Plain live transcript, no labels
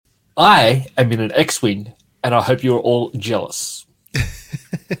I am in an X-Wing, and I hope you're all jealous.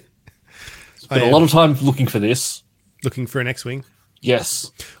 Spent a lot of time looking for this. Looking for an X-Wing?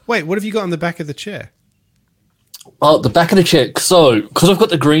 Yes. Wait, what have you got on the back of the chair? Oh, the back of the chair. So, because I've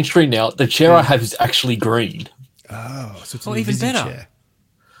got the green screen now, the chair I have is actually green. Oh, so it's an even better. chair.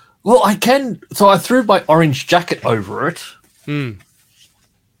 Well, I can... So I threw my orange jacket over it,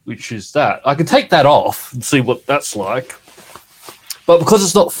 which is that. I can take that off and see what that's like. But because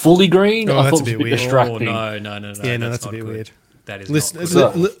it's not fully green, I thought it was a bit distracting. Oh, no. Yeah, no, that's a bit weird. That is listeners,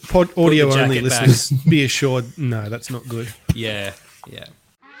 not good. pod audio only listeners, be assured, no, that's not good. Yeah.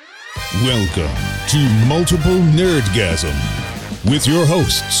 Welcome to Multiple Nerdgasm with your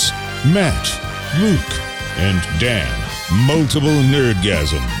hosts, Matt, Luke, and Dan. Multiple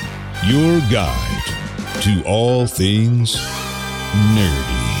Nerdgasm, your guide to all things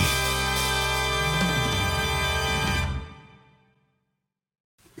nerdy.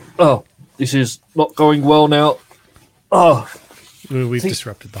 Oh, this is not going well now. Oh, we've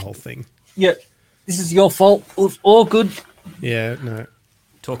disrupted the whole thing. Yeah, this is your fault. It's all good. Yeah, no.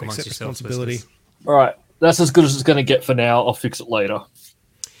 Talk amongst yourselves. Responsibility. All right, that's as good as it's going to get for now. I'll fix it later.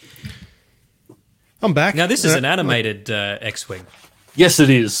 I'm back. Now, this is an animated X-Wing. Yes,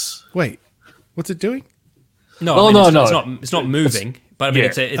 it is. Wait, what's it doing? No, it's not moving. But I mean,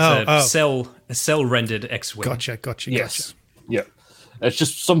 it's a cell rendered X-Wing. Gotcha. Yes. Yeah. It's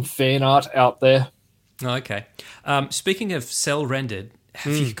just some fan art out there. Oh, okay. Speaking of cell rendered,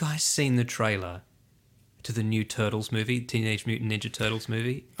 have you guys seen the trailer to the new Turtles movie, Teenage Mutant Ninja Turtles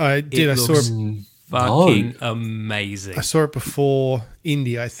movie? I did. I saw it. Fucking amazing. I saw it before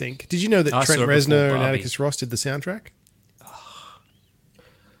Indie, I think. Did you know that Trent Reznor and Atticus Ross did the soundtrack?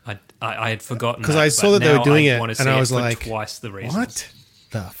 I had forgotten because I saw that they were doing it, and I was like, twice the reasons. What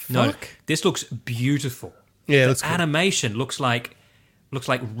the fuck? No, this looks beautiful. Yeah, the animation looks like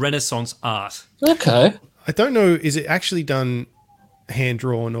Renaissance art. Okay. I don't know. Is it actually done hand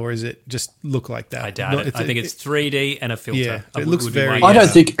drawn or is it just look like that? I doubt it. I think it's 3D and a filter. Yeah, it looks very. I don't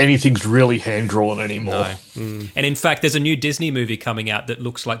think anything's really hand drawn anymore. No. And in fact, there's a new Disney movie coming out that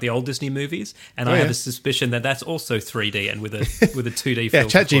looks like the old Disney movies, and I have a suspicion that that's also 3D and with a 2D filter. Yeah,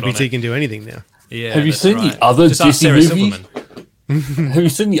 ChatGPT can do other now. Yeah. Have you seen the other Disney movie? Have you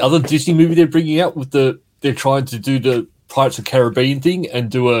seen the other Disney movie they're bringing out with they're trying to do the Pirates of the Caribbean thing and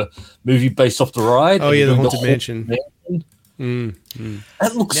do a movie based off the ride? Oh yeah, the Haunted Mansion.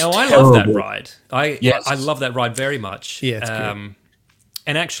 That looks now terrible. I love that ride. I love that ride very much. Yeah, it's good.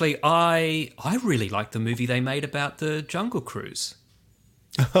 And actually, I really like the movie they made about the Jungle Cruise.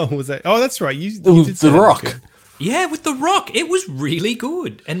 Oh, was that? Oh, that's right. You did The Rock. Yeah, with The Rock, it was really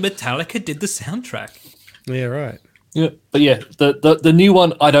good, and Metallica did the soundtrack. Yeah, right. Yeah, but yeah, the new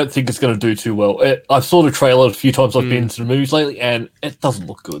one I don't think is going to do too well. I saw the trailer a few times I've been to the movies lately, and it doesn't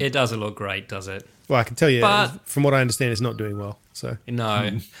look good. It doesn't look great, does it? Well, I can tell you, from what I understand, it's not doing well. So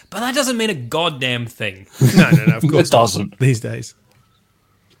no, but that doesn't mean a goddamn thing. No, of course it doesn't these days.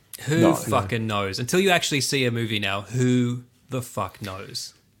 Who fucking knows? Until you actually see a movie now, who the fuck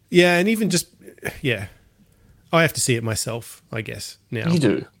knows? Yeah, and even just I have to see it myself, I guess. Now you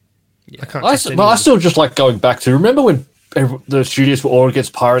do. Yeah. I still just like going back to remember when the studios were all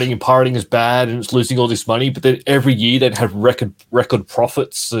against pirating and pirating is bad and it's losing all this money, but then every year they'd have record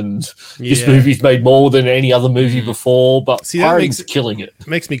profits and this movie's made more than any other movie before, but pirating's killing it.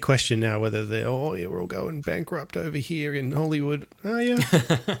 Makes me question now whether we're all going bankrupt over here in Hollywood. Oh yeah.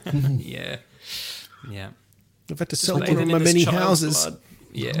 yeah. I've had to sell one of my many houses. Blood.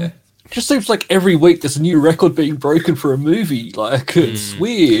 Yeah. It just seems like every week there's a new record being broken for a movie. Like, it's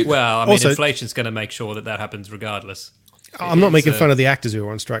weird. Well, I mean, inflation's going to make sure that happens regardless. I'm not making fun of the actors who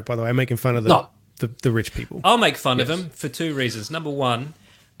are on strike, by the way. I'm making fun of the rich people. I'll make fun of them for two reasons. Number one,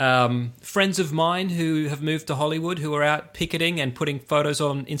 friends of mine who have moved to Hollywood who are out picketing and putting photos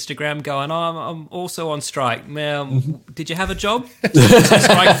on Instagram going, I'm also on strike. Did you have a job to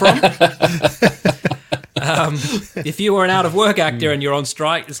strike from? If you were an out-of-work actor and you're on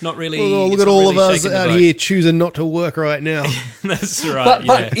strike, it's not really... Well, look at all of us out here choosing not to work right now. That's right,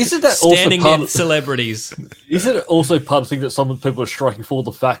 But isn't that standing also part of celebrities? Isn't it also part of the thing that some people are striking for,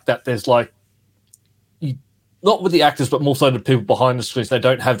 the fact that there's like... not with the actors, but more so the people behind the screens, they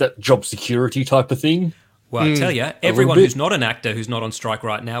don't have that job security type of thing. Well, I tell you, everyone who's not an actor who's not on strike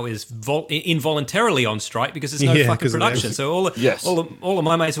right now is involuntarily on strike because there's no fucking production. So all of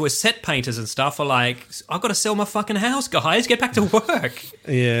my mates who are set painters and stuff are like, I've got to sell my fucking house, guys. Get back to work.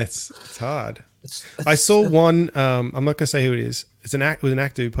 Yeah, it's hard. I saw one. I'm not going to say who it is. It's an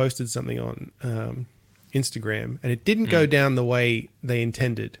actor who posted something on Instagram, and it didn't go down the way they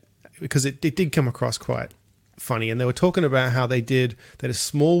intended because it did come across quite funny, and they were talking about how they had a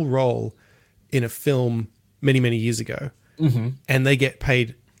small role in a film many, many years ago, and they get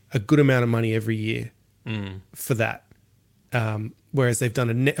paid a good amount of money every year for that. Whereas they've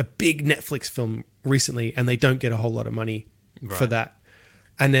done a big Netflix film recently, and they don't get a whole lot of money for that.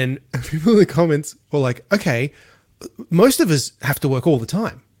 And then people in the comments were like, okay, most of us have to work all the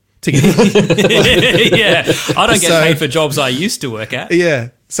time to get Yeah, I don't get paid for jobs I used to work at. Yeah.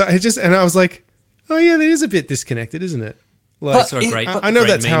 So and I was like, oh yeah, that is a bit disconnected, isn't it? Like, That's a great. I know great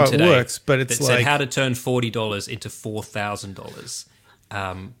that's meme how it today works, but it's that like said how to turn $40 into $4,000.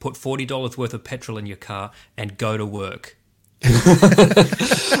 Put $40 worth of petrol in your car and go to work.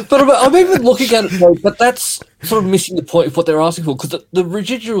 But I'm even looking at it, though, but that's sort of missing the point of what they're asking for, because the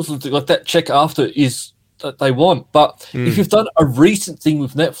residuals, like that check after, is that they want. But if you've done a recent thing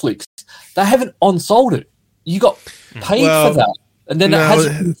with Netflix, they haven't on-sold it. You got paid for that, and then it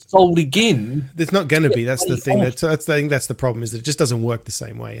hasn't been sold again. it's not going to be. That's the thing. I think that's the problem, is that it just doesn't work the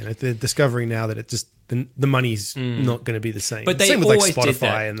same way, and they're discovering now that it just the money's not going to be the same. But they same with always like did Spotify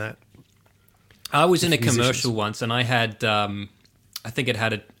that. and that. I was in a commercial once, and I had, I think it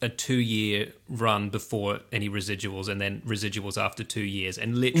had a 2-year run before any residuals, and then residuals after 2 years.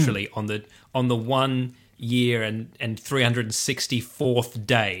 And literally on the 1 year and 364th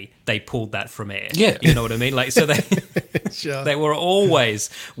day, they pulled that from air. Yeah, you know what I mean. Like, so they Sure. they were always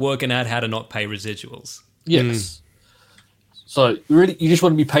working out how to not pay residuals. Yes. So really, you just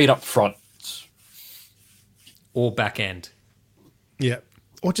want to be paid up front. Or back end. Yeah.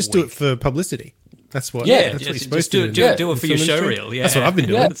 Or just do it for publicity. That's what. Yeah, that's what you're just supposed do, to do, do. do it for your Film show industry. reel. Yeah, That's what I've been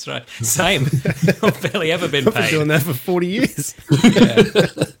doing. Yeah. That's right. Same. I've barely ever been I've been paid. doing that for 40 years.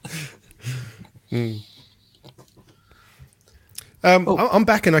 I'm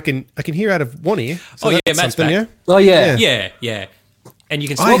back, and I can hear out of one ear. So Oh, yeah, that's Matt's something, back. Oh yeah. Yeah. And you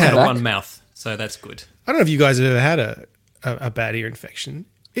can swallow had out of that. one mouth, so that's good. I don't know if you guys have ever had a bad ear infection.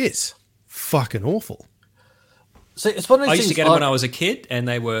 It's fucking awful. So it's one of those I used to things, get them when I was a kid, and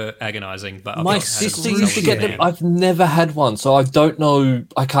they were agonising. But I've my not had sister them used to since I get was a them. man. I've never had one, so I don't know.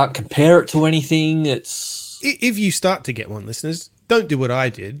 I can't compare it to anything. It's If you start to get one, listeners, don't do what I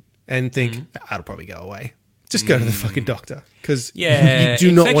did and think, that'll probably go away. Just go to the fucking doctor, because Yeah, you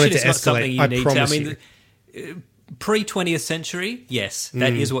do not want it infection to is not something escalate. you I need promise to. I you. mean, pre-20th century, yes,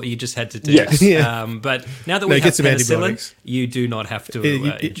 that is what you just had to do. Yes. Yeah. But now that No, we get have some penicillin, antibiotics. you do not have to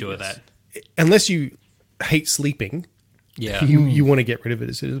endure that. Unless you hate sleeping, Yeah. you want to get rid of it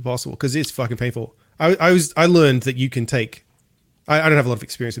as soon as possible, because it's fucking painful. I learned that you can take. I don't have a lot of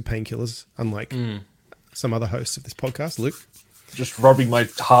experience with painkillers, unlike some other hosts of this podcast. Luke, just rubbing my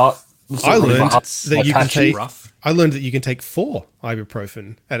heart. I learned My heart- that my you can patchy. take. rough. I learned that you can take 4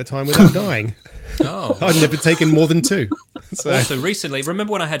 ibuprofen at a time without dying. Oh. I'd never taken more than 2. So Also, recently,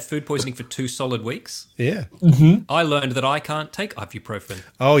 remember when I had food poisoning for 2 solid weeks? yeah. I learned that I can't take ibuprofen.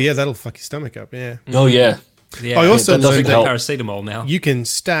 Oh yeah, that'll fuck your stomach up. Yeah. Oh yeah. Yeah, I also that doesn't learned take that- paracetamol now. You can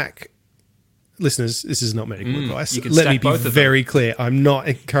stack. Listeners, this is not medical advice. you can Let stack me be both of them. very clear. I'm not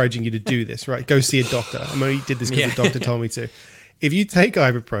encouraging you to do this, right? Go see a doctor. I only did this because Yeah. the doctor told me to. If you take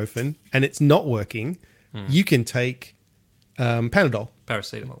ibuprofen and it's not working, you can take Panadol.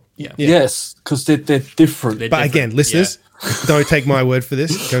 Paracetamol. Yeah. Yes, because they're different. They're But different. again, listeners, don't take my word for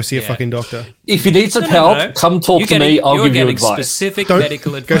this. Go see a Yeah. fucking doctor. If you need some No, help, no. come talk You're to me. getting- I'll you're give you getting advice. specific Don't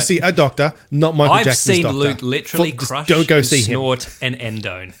medical go advice. see a doctor, not Michael I've Jackson's seen doctor. Luke literally Just crush don't go and see him. snort an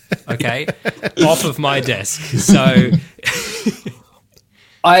endone, okay, off of my desk. So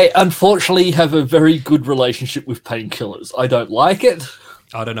I unfortunately have a very good relationship with painkillers. I don't like it.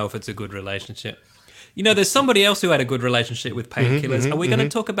 I don't know if it's a good relationship. You know, there's somebody else who had a good relationship with painkillers. Are we going to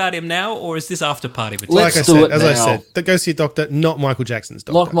talk about him now, or is this after party material? Let's Like I do said, it as I now. said, go see a doctor, not Michael Jackson's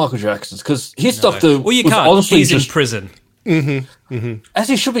doctor. Like Michael Jackson's, because his doctor Well, you was can't. honestly He's just in prison. as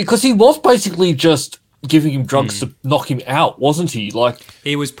he should be, because he was basically just giving him drugs to knock him out, wasn't he? Like,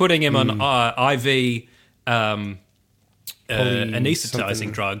 He was putting him on IV anesthetizing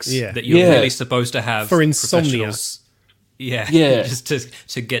something. drugs Yeah. that you're Yeah. really supposed to have For insomnia. professionals- Yeah, Yeah. just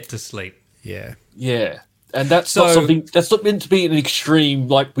to get to sleep. Yeah. yeah. And that's So- not something. That's not meant to be an extreme.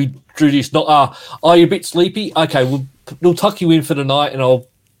 Like we do this. Not are you a bit sleepy? Okay, we'll tuck you in for the night, and I'll.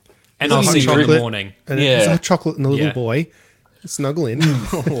 And Hot I'll see you in the chocolate. morning. And Yeah. there's a chocolate and a little Yeah. boy. Snuggle in.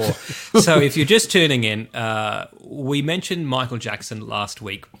 So if you're just tuning in, we mentioned Michael Jackson last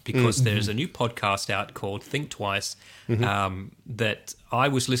week because there's a new podcast out called Think Twice that I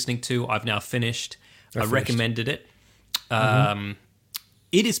was listening to. I've now finished. I recommended it.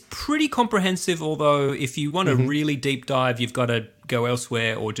 It is pretty comprehensive, although if you want a really deep dive, you've got to go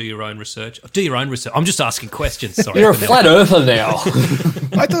elsewhere or do your own research? Do your own research. I'm just asking questions. Sorry, You're a flat earther now.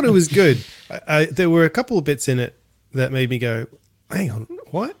 I thought it was good. There were a couple of bits in it that made me go, hang on,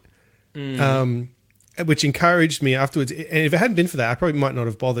 what? Which encouraged me afterwards. And if it hadn't been for that, I probably might not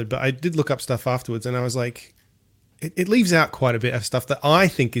have bothered. But I did look up stuff afterwards, and I was like, it leaves out quite a bit of stuff that I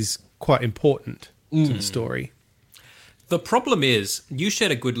think is quite important to the story. The problem is, you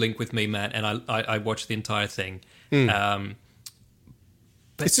shared a good link with me, Matt, and I watched the entire thing. But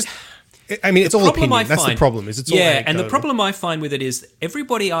It's just, I mean, it's all opinion. That's the problem. Is it's all and the anecdotal. problem I find with it is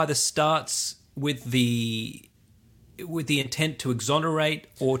everybody either starts with the intent to exonerate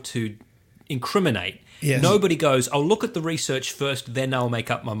or to incriminate. Yes. Nobody goes, I'll look at the research first, then I'll make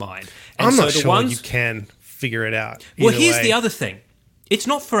up my mind. And I'm so not the sure ones, you can figure it out. Well, either here's way. the other thing. It's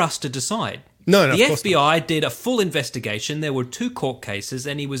not for us to decide. No, the of course FBI did a full investigation. There were 2 court cases,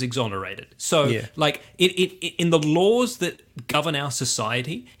 and he was exonerated. So, Yeah. like, in the laws that govern our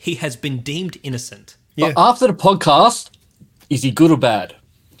society, he has been deemed innocent. Yeah. But after the podcast, is he good or bad?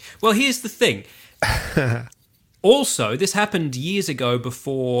 Well, here's the thing. Also, this happened years ago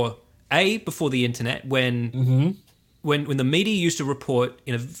before the internet, when the media used to report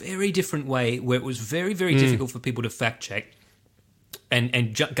in a very different way, where it was very, very difficult for people to fact check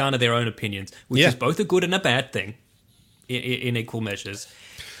and garner their own opinions, which is both a good and a bad thing in equal measures.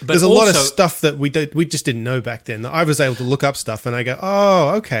 But There's a also, lot of stuff that we just didn't know back then. That I was able to look up stuff and I go, oh,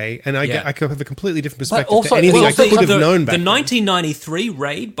 okay, and I could have a completely different perspective also- to anything well, I could have known the back then. 1993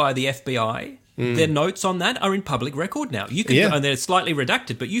 raid by the FBI. Their notes on that are in public record now. You can, and they're slightly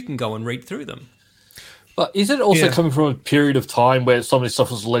redacted, but you can go and read through them. But is it also Yeah. coming from a period of time where some of this stuff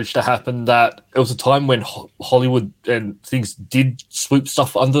was alleged to happen, that it was a time when Hollywood and things did sweep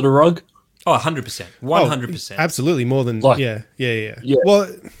stuff under the rug? Oh, 100%. 100%. Absolutely, more than Like- yeah. Yeah. Well,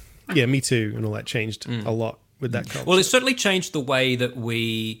 yeah, Me Too and all that changed a lot with that culture. Well, it certainly changed the way that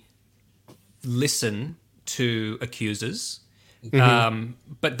we listen to accusers,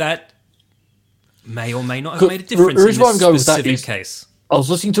 but that may or may not have made a difference the in reason why I'm this going with that specific is- case. I was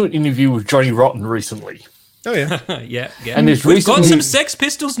listening to an interview with Johnny Rotten recently. oh yeah, Yeah. And there's We've got recently- some Sex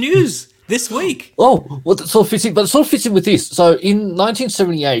Pistols news this week. Oh, well, that sort of fits in, but it sort of fits in with this. So in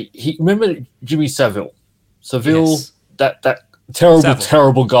 1978, remember Jimmy Savile? Yes. That terrible, Savile.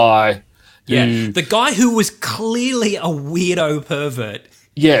 terrible guy. Yeah, who- the guy who was clearly a weirdo pervert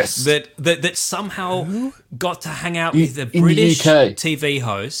yes. that somehow got to hang out with a in the British UK. TV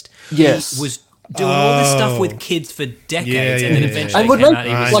host. Yes. He was doing all this stuff with kids for decades, and then yeah. eventually And would came make out.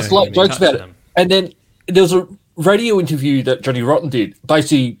 He was I know like what you jokes about it. And then there was a radio interview that Johnny Rotten did,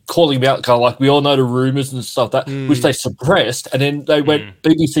 basically calling him out, kind of like, we all know the rumours and stuff that which they suppressed, and then they went,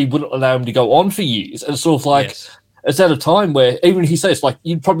 BBC wouldn't allow him to go on for years, and it's sort of like Yes. it's at a time where even he says like,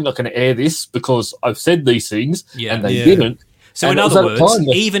 you're probably not going to air this because I've said these things, Yeah. and they Yeah. didn't. So And in it was other at a words, time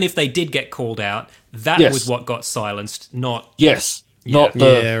that- even if they did get called out, that Yes. was what got silenced, not... yes, not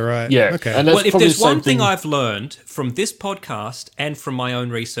the Yeah, right. yeah. Okay. And that's Well, if probably there's the same one thing I've learned from this podcast and from my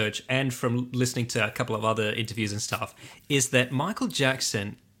own research and from listening to a couple of other interviews and stuff, is that Michael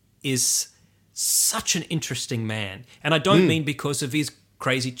Jackson is such an interesting man. And I don't mean because of his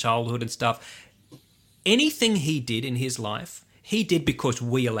crazy childhood and stuff. Anything he did in his life, he did because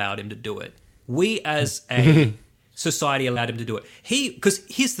we allowed him to do it. We as a society allowed him to do it. Because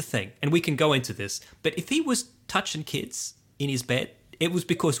here's the thing, and we can go into this, but if he was touching kids in his bed, it was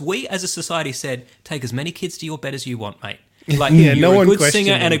because we as a society said, take as many kids to your bed as you want, mate. Like, Yeah, you're no a one good questioned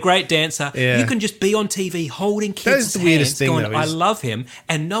singer and a him. great dancer. Yeah. You can just be on TV holding That kids' is the weirdest hands thing, going, though, I is- love him,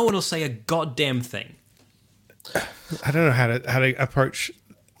 and no one will say a goddamn thing. I don't know how to approach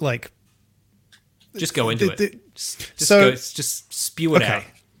like. Just go into The- it. Just spew it out. Okay,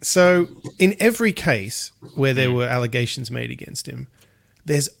 so in every case where there were allegations made against him,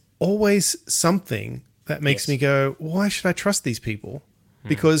 there's always something that makes Yes. me go, why should I trust these people?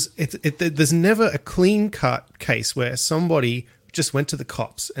 Because there's never a clean-cut case where somebody just went to the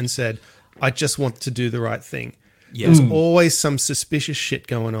cops and said, I just want to do the right thing. Yeah. There's always some suspicious shit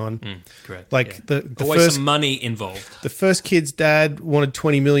going on. Correct. Like yeah. the Always first some money involved. the first kid's dad wanted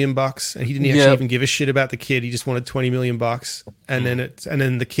 $20 million, and he didn't actually Yeah. even give a shit about the kid. He just wanted $20 million, and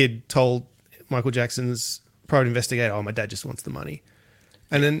then the kid told Michael Jackson's private investigator, "Oh, my dad just wants the money."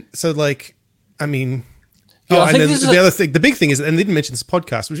 And then I mean, Yeah, I and think then this is the a- other thing, the big thing is, and they didn't mention this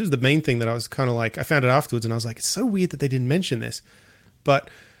podcast, which was the main thing that I was kind of like, I found it afterwards, and I was like, it's so weird that they didn't mention this, but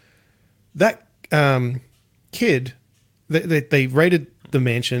that kid. They raided the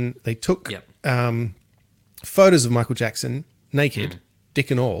mansion. They took Yep. photos of Michael Jackson naked, dick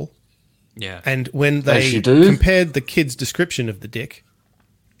and all. Yeah. And when As they you do. compared the kid's description of the dick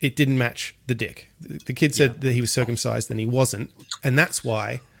it didn't match the dick. The kid said that he was circumcised and he wasn't. And that's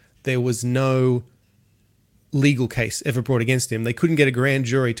why there was no legal case ever brought against him. They couldn't get a grand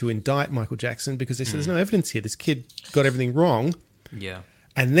jury to indict Michael Jackson because they said there's no evidence here. This kid got everything wrong. Yeah.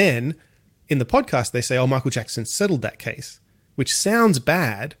 And then in the podcast, they say, Michael Jackson settled that case, which sounds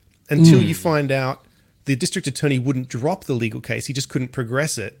bad until you find out the district attorney wouldn't drop the legal case. He just couldn't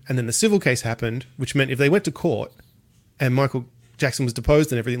progress it. And then the civil case happened, which meant if they went to court and Michael Jackson was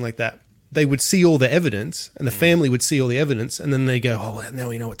deposed and everything like that, they would see all the evidence and the family would see all the evidence. And then they go, well, now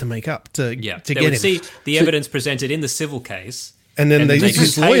we know what to make up to get him. They would see the evidence presented in the civil case. And then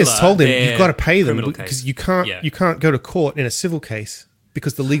his lawyers told him, you've got to pay them because case. you can't go to court in a civil case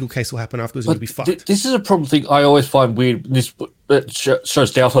because the legal case will happen afterwards and you'll be fucked. This is a problem thing I always find weird. This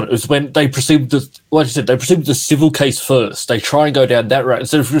shows doubt on it. Is when they proceed like you said, they proceed with the civil case first. They try and go down that route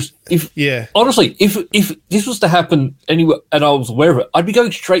instead of just honestly, if this was to happen anywhere and I was aware of it, I'd be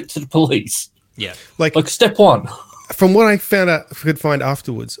going straight to the police. Yeah, like step one. From what I could find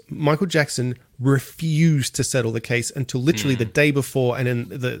afterwards, Michael Jackson refused to settle the case until literally the day before, and then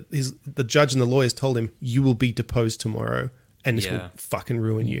the judge and the lawyers told him, "You will be deposed tomorrow." And this will fucking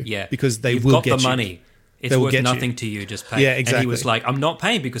ruin you. Yeah. Because You've will got get the you. money. It's worth nothing to you. Just pay. Yeah, exactly. And he was like, I'm not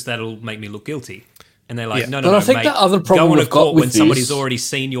paying because that'll make me look guilty. And they're like, no, but I think mate, the other problem go on a we've got court with when this, somebody's already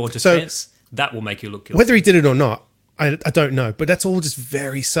seen your defense. That will make you look guilty. Whether he did it or not, I don't know. But that's all just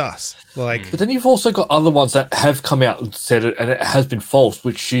very sus. But then you've also got other ones that have come out and said it, and it has been false,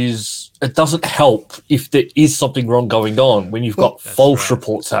 which is it doesn't help if there is something wrong going on when you've got false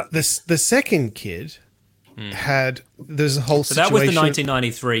reports happening. The second kid there's a whole situation. That was the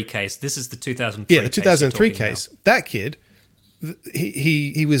 1993 case. This is the 2003 the 2003 case. That kid,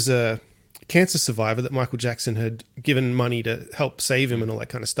 he was a cancer survivor that Michael Jackson had given money to help save him and all that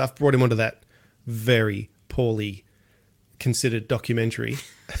kind of stuff. Brought him onto that very poorly considered documentary.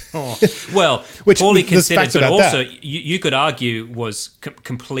 Well, poorly considered, but also you could argue was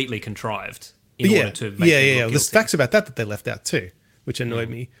completely contrived in order to make him look guilty. There's facts about that they left out too, which annoyed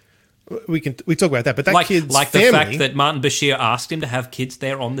me. We talk about that, but that kid's like family, the fact that Martin Bashir asked him to have kids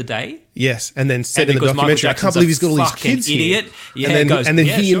there on the day. Yes, and then said in the documentary, "I can't believe he's got all these kids idiot. here." Yeah, and then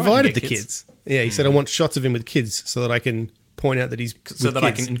he invited the kids. Yeah, he said, "I want shots of him with kids so that I can point out that he's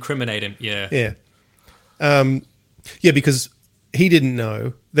I can incriminate him." Yeah, because he didn't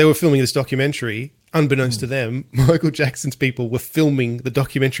know they were filming this documentary. Unbeknownst to them, Michael Jackson's people were filming the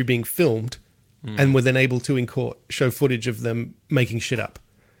documentary being filmed, and were then able to in court show footage of them making shit up.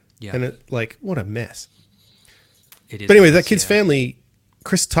 Yeah. And what a mess. It is. But anyway, that kid's family,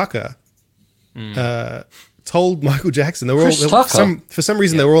 Chris Tucker, told Michael Jackson for some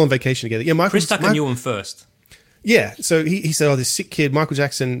reason they were all on vacation together. Yeah, Chris Tucker knew him first. Yeah, so he said, this sick kid, Michael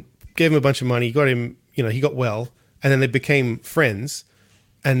Jackson, gave him a bunch of money, got him, he got well, and then they became friends,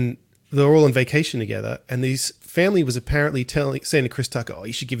 and they were all on vacation together, and this family was apparently saying to Chris Tucker,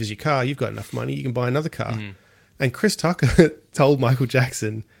 you should give us your car, you've got enough money, you can buy another car. And Chris Tucker told Michael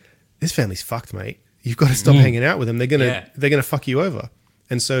Jackson, this family's fucked, mate. You've got to stop hanging out with them. They're gonna fuck you over.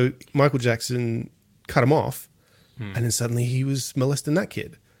 And so Michael Jackson cut him off, and then suddenly he was molesting that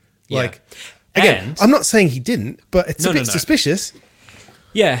kid. Again, I'm not saying he didn't, but it's a bit suspicious.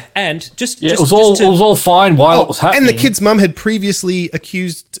 Yeah, and it was all fine while it was happening. And the kid's mum had previously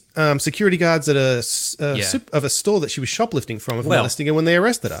accused security guards at a store that she was shoplifting from of molesting her when they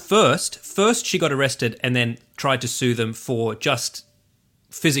arrested her. First she got arrested and then tried to sue them for just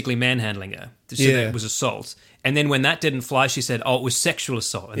physically manhandling her. So that it was assault. And then when that didn't fly, she said, it was sexual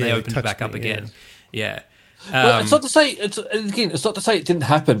assault, and they opened it back up again. Yeah. Well, it's not to say it didn't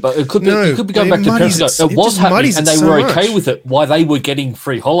happen, but it could be going back to parents. It was happening, and they were okay with it. Why they were getting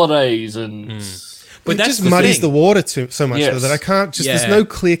free holidays and. But it just muddies the water so much though, that I can't just. There's no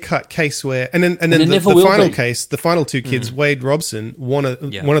clear cut case where, and then the final case, the final two kids, Wade Robson, one of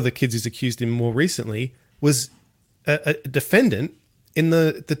the kids who's accused him more recently, was a defendant in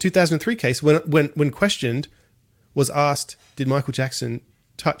the 2003 case when questioned, was asked, did Michael Jackson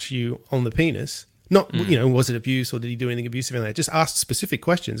touch you on the penis? Not, was it abuse or did he do anything abusive in that? Just asked specific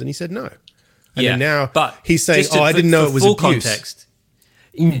questions and he said no. And then now but he's saying, I didn't know it was abuse. Context.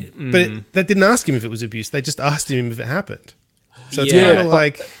 But they didn't ask him if it was abuse. They just asked him if it happened. So it's kind of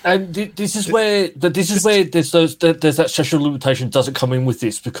like... And this is where there's that statute of limitation doesn't come in with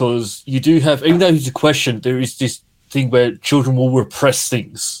this, because you do have, even though it's a question, there is this thing where children will repress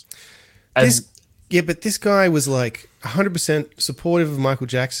things. But this guy was 100% supportive of Michael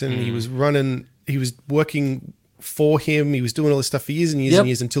Jackson. He was working for him. He was doing all this stuff for years and years and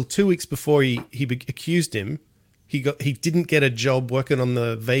years, until 2 weeks before he accused him. He didn't get a job working on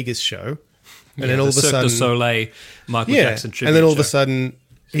the Vegas show. And then all of a sudden, Cirque du Soleil, Michael Jackson tribute and then all of show. a sudden,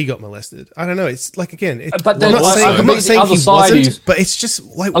 he got molested. I don't know. It's like, again, But then I'm not saying he wasn't, but it's just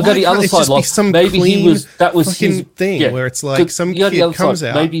like, I'll go the other side. Like, some maybe clean that was fucking his thing where it's like some kid comes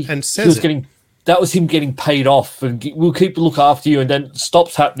out and says it. That was him getting paid off, and we'll keep a look after you, and then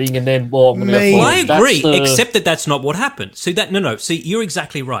stops happening, and then, well, I'm going to go I agree, except that's not what happened. So you're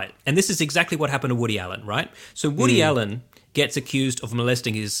exactly right, and this is exactly what happened to Woody Allen, right? So Woody Allen gets accused of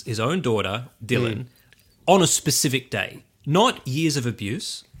molesting his own daughter, Dylan, on a specific day, not years of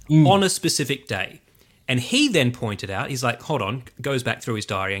abuse, on a specific day. And he then pointed out, he's like, hold on, goes back through his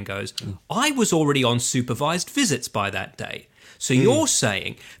diary and goes, I was already on supervised visits by that day. So you're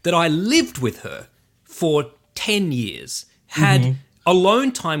saying that I lived with her for 10 years, had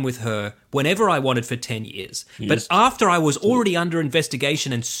alone time with her whenever I wanted for 10 years. Yes. But after I was already under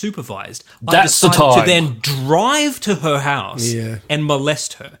investigation and supervised, I decided to then drive to her house and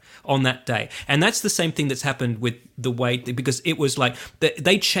molest her on that day. And that's the same thing that's happened with the way, because it was like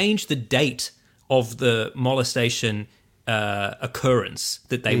they changed the date of the molestation occurrence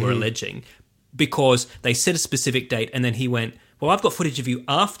that they were alleging, because they set a specific date and then he went, well, I've got footage of you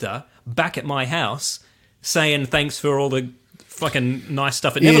after, back at my house, saying thanks for all the fucking nice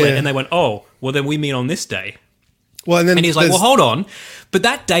stuff at Neverland. And they went, oh, well, then we meet on this day. Well, and he's like, well, hold on. But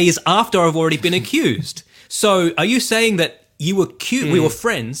that day is after I've already been accused. So are you saying that you we were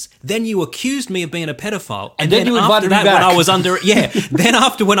friends, then you accused me of being a pedophile, and then you invited me back when I was under then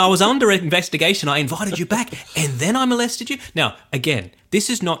after when I was under investigation, I invited you back, and then I molested you? Now, again, this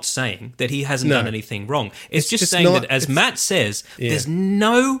is not saying that he hasn't done anything wrong. It's just saying that, as Matt says, there's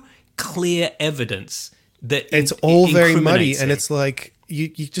no clear evidence that it's all very muddy, and it's like you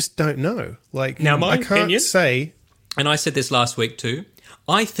just don't know. Like, now, my I can't opinion, say, and I said this last week too,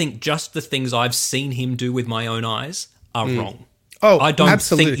 I think just the things I've seen him do with my own eyes are wrong. Oh, I don't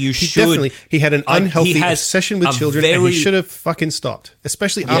absolutely. think you should. He had an unhealthy obsession with children, and he should have fucking stopped.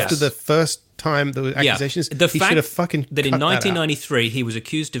 Especially after the first time there were accusations. The he fact should have fucking that in 1993 he was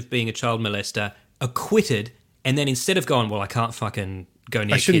accused of being a child molester, acquitted, and then instead of going, well, I can't fucking go near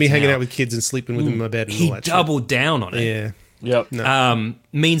kids, I shouldn't be hanging out with kids and sleeping with them in my bed and all that shit. He doubled down on it. Yeah. Yep. No.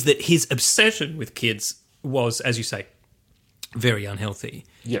 Means that his obsession with kids was, as you say, very unhealthy.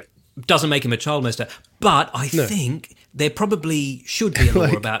 Yeah. Doesn't make him a child molester. But I think there probably should be a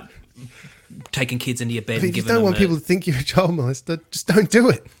law about taking kids into your bed and giving them... If you don't want people to think you're a child molester, just don't do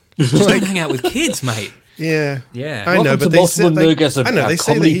it. Just don't hang out with kids, mate. Yeah. Yeah. I know, but they say comedy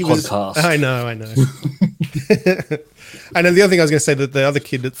podcast. I know. I know. The other thing I was going to say, that the other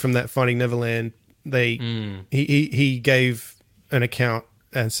kid from that Finding Neverland, he gave an account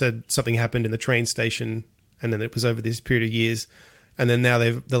and said something happened in the train station, and then it was over this period of years, and then now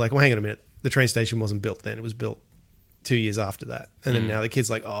they're like, well, hang on a minute, the train station wasn't built then; it was built 2 years after that, and then now the kid's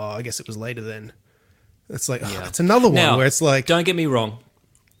like, oh, I guess it was later then. It's like, it's another one now, where it's like, don't get me wrong,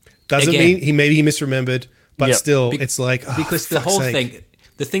 doesn't mean he misremembered, but still, it's like, because the whole thing.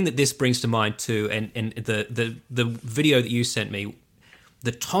 The thing that this brings to mind too, and the video that you sent me,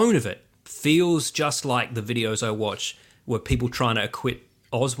 the tone of it feels just like the videos I watch where people trying to acquit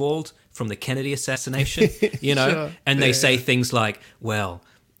Oswald from the Kennedy assassination, you know, sure. And they say things like, well,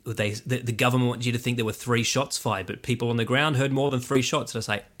 the government wants you to think there were 3 shots fired, but people on the ground heard more than 3 shots. And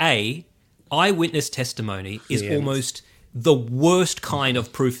I say, eyewitness testimony is almost the worst kind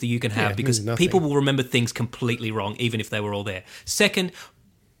of proof that you can have, because people will remember things completely wrong, even if they were all there. Second,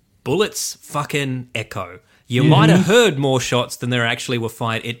 bullets fucking echo. You might have heard more shots than there actually were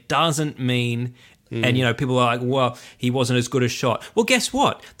fired. It doesn't mean... And, you know, people are like, well, he wasn't as good a shot. Well, guess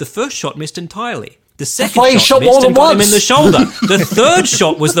what? The first shot missed entirely. The second shot missed and got him in the shoulder. The third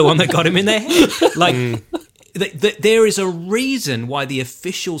shot was the one that got him in the head. Like, there is a reason why the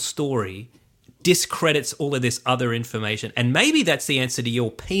official story discredits all of this other information. And maybe that's the answer to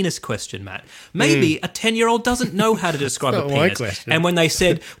your penis question, Matt. Maybe a 10-year-old doesn't know how to describe a penis. And when they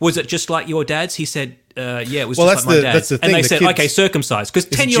said, was it just like your dad's? He said, yeah, it was just like my dad's. The and they said, okay, circumcised. Because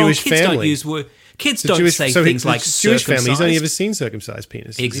 10-year-old kids don't use words. Kids don't say things like Jewish family. He's only ever seen circumcised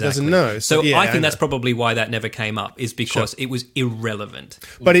penis. Exactly. He doesn't know. So I think that's probably why that never came up, is because it was irrelevant.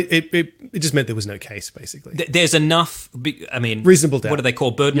 But it just meant there was no case, basically. There's enough, I mean... Reasonable doubt. What do they call?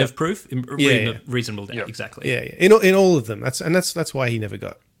 Burden of proof? Reasonable doubt, exactly. Yeah. In all of them. That's why he never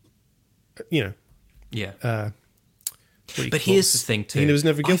got, you know... Yeah. But here's the thing, too. He was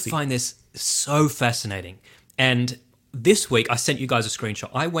never guilty. I find this so fascinating. And... this week, I sent you guys a screenshot.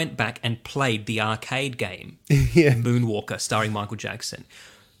 I went back and played the arcade game, Moonwalker, starring Michael Jackson.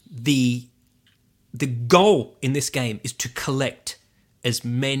 The goal in this game is to collect as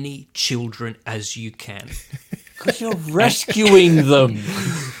many children as you can. Because you're rescuing them.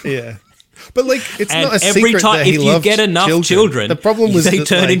 Yeah. But like, it's And not a every secret time, that he if you loved get enough children, the problem was they that,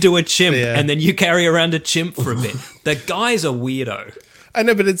 turn like, into a chimp, yeah. and then you carry around a chimp for a bit. The guy's a weirdo. I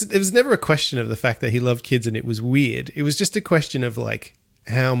know, but it was never a question of the fact that he loved kids and it was weird. It was just a question of like,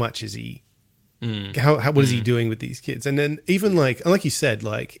 how much is he? What is he doing with these kids? And then even like you said,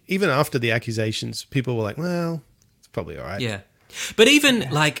 like even after the accusations, people were like, well, it's probably all right. Yeah. But even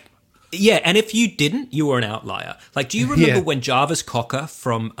like, yeah, and if you didn't, you were an outlier. Like, do you remember when Jarvis Cocker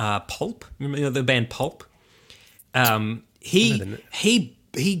from Pulp, remember the band Pulp?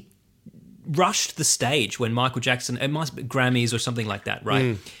 He rushed the stage when Michael Jackson, it must be Grammys or something like that,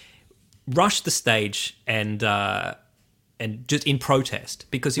 right? Rushed the stage and just in protest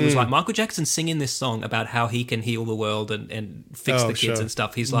because he was like, Michael Jackson's singing this song about how he can heal the world and fix the kids and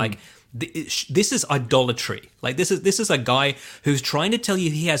stuff. He's like, this is idolatry. Like this is a guy who's trying to tell you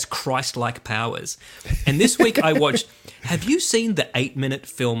he has Christ-like powers. And this week I watched. Have you seen the 8-minute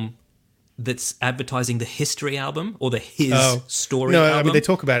film that's advertising the History album or the His Story album? No, I mean they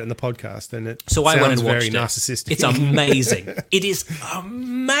talk about it in the podcast, and it so I went and watched very it. narcissistic. It's amazing. It is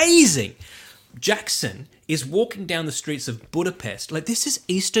amazing. Jackson is walking down the streets of Budapest. Like, this is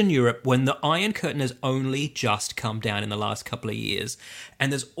Eastern Europe when the Iron Curtain has only just come down in the last couple of years.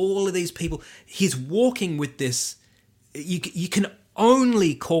 And there's all of these people. He's walking with this, you can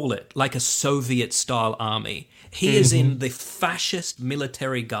only call it like a Soviet-style army. He is in the fascist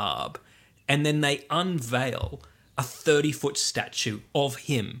military garb. And then they unveil a 30-foot statue of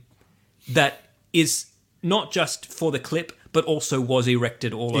him that is not just for the clip, but also was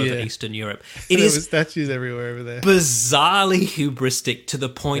erected all over Eastern Europe. There were statues everywhere over there. Bizarrely hubristic to the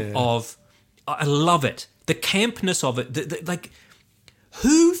point of, I love it. The campness of it. Like,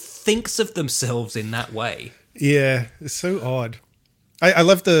 who thinks of themselves in that way? Yeah, it's so odd. I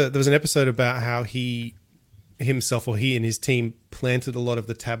love there was an episode about how he and his team planted a lot of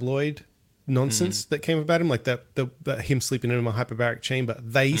the tabloid nonsense that came about him, like that him sleeping in a hyperbaric chamber.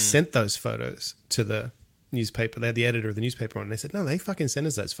 They sent those photos to the newspaper. They had the editor of the newspaper on, and they said, no, they fucking sent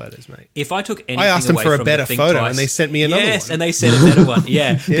us those photos, mate. If I took anything I asked them away for a from better the photo, Twice, and they sent me another one. Yes, and they sent a better one.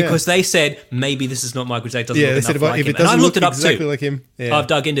 Yeah, because they said maybe this is not Michael Jackson. Doesn't look enough like if him. it doesn't and I looked look it up exactly too. like him, I've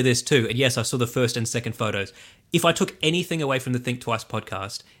dug into this too, and yes, I saw the first and second photos. If I took anything away from the Think Twice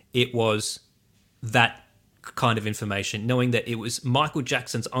podcast, it was that kind of information, knowing that it was Michael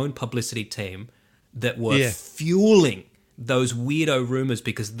Jackson's own publicity team that were fueling those weirdo rumors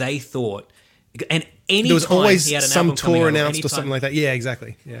because they thought, and any there was time always he had an some album coming tour out, announced or anytime- something like that. Yeah,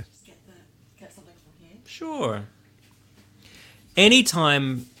 exactly. Yeah. Get something from here. Sure.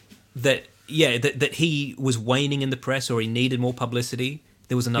 Anytime that he was waning in the press or he needed more publicity,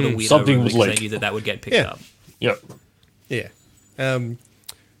 there was another weirdo something rumor was because they leaked. knew that would get picked Yeah. up. Yep. Yeah.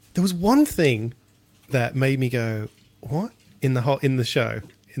 There was one thing that made me go, what? In the show,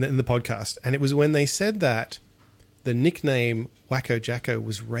 in the podcast. And it was when they said that the nickname Wacko Jacko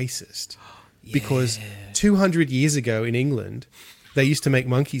was racist. Because 200 years ago in England, they used to make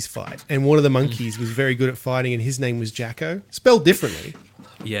monkeys fight. And one of the monkeys was very good at fighting, and his name was Jacko, spelled differently.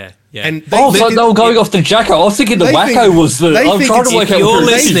 Yeah, yeah. And So they were going off the Jacko. I was thinking the They Wacko think- was the. they I'm think trying to it's- work if out you're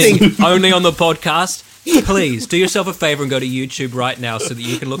what it is. listening only on the podcast, please do yourself a favor and go to YouTube right now so that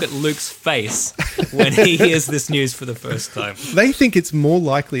you can look at Luke's face when he hears this news for the first time. they think it's more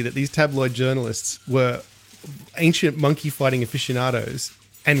likely that these tabloid journalists were ancient monkey fighting aficionados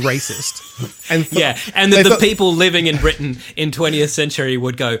and racist. And and they that the thought- people living in Britain in 20th century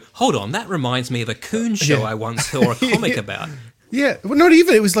would go, hold on, that reminds me of a coon show Yeah. I once saw a comic about. Yeah, well, not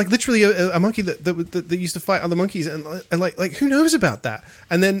even. It was like literally a monkey that used to fight other monkeys, and like who knows about that?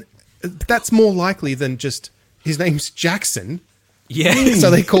 And then that's more likely than just his name's Jackson, Yeah.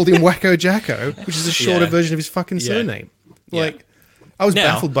 so they called him Wacko Jacko, which is a shorter Yeah. version of his fucking Yeah. surname. Yeah. Like, I was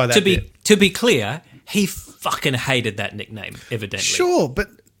Now, baffled by that. to be clear, he fucking hated that nickname, evidently. Sure, but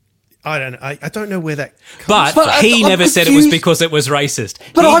I don't know. I don't know where that comes But, But he I'm never said it was confused. because it was racist.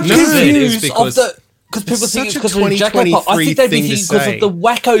 But He I'm said it is confused because of the. Because people It's think it's such a because of the Jacko part. I think they'd be 2023 thinking because thing of the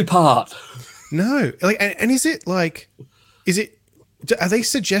Wacko part. No, like, and is it like, are they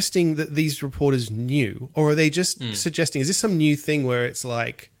suggesting that these reporters knew, or are they just suggesting? Is this some new thing where it's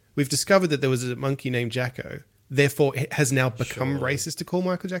like we've discovered that there was a monkey named Jacko, therefore it has now become racist to call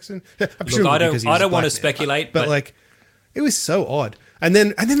Michael Jackson? Look, I don't want to speculate, speculate, but like, it was so odd. And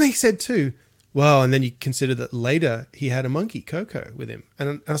then they said too, well, and then you consider that later he had a monkey, Coco, with him,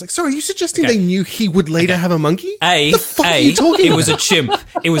 and I was like, sorry, are you suggesting Okay. they knew he would later have a monkey? The fuck are you talking it was a about? chimp.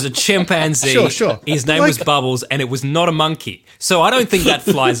 It was a chimpanzee. Sure. His name Like- was Bubbles, and it was not a monkey. So I don't think that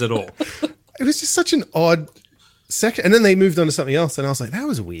flies at all. It was just such an odd section. And then they moved on to something else, and I was like, that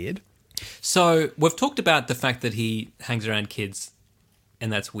was weird. So we've talked about the fact that he hangs around kids,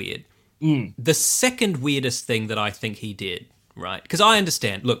 and that's weird. The second weirdest thing that I think he did, right? Because I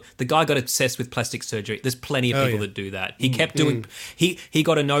understand. Look, the guy got obsessed with plastic surgery. There's plenty of people that do that. He kept doing. He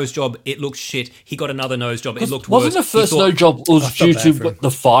got a nose job. It looked shit. He got another nose job. It looked worse. Wasn't the first nose job was due to the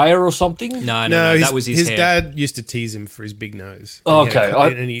fire or something? No, that was his hair. dad used to tease him for his big nose.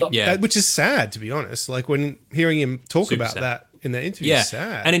 Okay, which is sad, to be honest. Like when hearing him talk Super about sad. that in that interview, is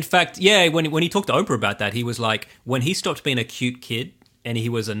sad. And in fact, when he talked to Oprah about that, he was like, when he stopped being a cute kid and he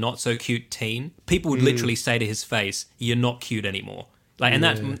was a not so cute teen, people would literally say to his face, "You're not cute anymore." Like, and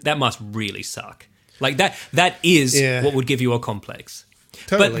that must really suck. Like that is what would give you a complex.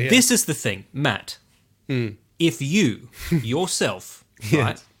 Totally, but this is the thing, Matt. If you yourself,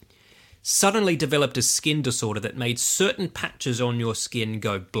 right, suddenly developed a skin disorder that made certain patches on your skin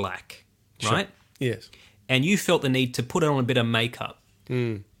go black, right? Yes. And you felt the need to put on a bit of makeup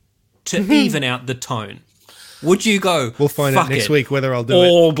to even out the tone, would you go, We'll find out next week whether I'll do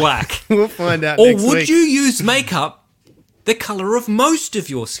all it. black? We'll find out Or next week. would you use makeup the colour of most of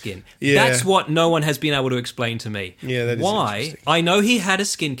your skin? Yeah. That's what no one has been able to explain to me. Yeah, that is why? interesting. I know he had a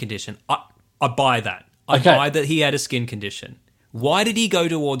skin condition. I buy that. I Okay. buy that he had a skin condition. Why did he go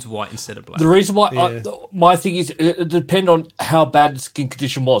towards white instead of black? The reason why my thing is it depend on how bad the skin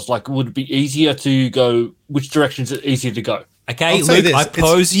condition was. Like, would it be easier to go? Which direction is it easier to go? Okay, I'll say Luke, this, I it's-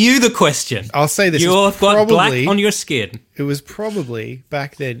 pose you the question. I'll say this. You've it's got black probably- on your skin. It was probably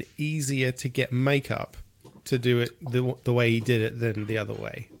back then easier to get makeup to do it the way he did it than the other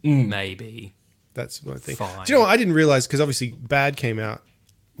way. Maybe. That's my thing. Fine. Do you know what? I didn't realize because obviously Bad came out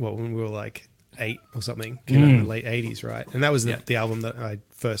when we were like 8 or something. Came out in the late 80s, right? And that was the album that I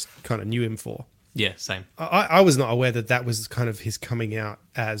first kind of knew him for. Yeah, same. I was not aware that was kind of his coming out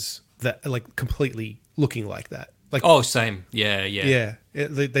as that, like completely looking like that. Like, Oh, same. Yeah.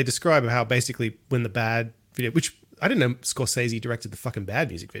 they describe how basically when the Bad video, which I didn't know Scorsese directed the fucking Bad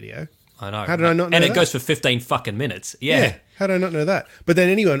music video. I know. How did I not know And it that? goes for 15 fucking minutes. Yeah. How did I not know that? But then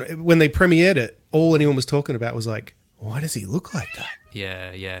when they premiered it, all anyone was talking about was like, why does he look like that?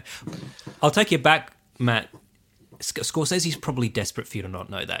 Yeah. I'll take you back, Matt. Scorsese's probably desperate for you to not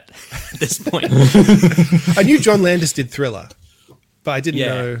know that at this point. I knew John Landis did Thriller, but I didn't Yeah.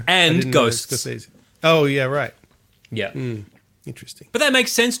 know. And I didn't know Ghosts. Scorsese. Oh, yeah, right. Yeah. Interesting. But that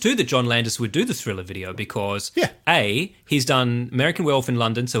makes sense too that John Landis would do the Thriller video because Yeah. A, he's done American Werewolf in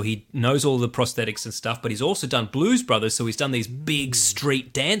London, so he knows all the prosthetics and stuff, but he's also done Blues Brothers, so he's done these big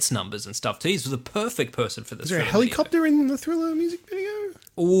street dance numbers and stuff too. He's the perfect person for this. Is there a Thriller video. helicopter in the Thriller music video?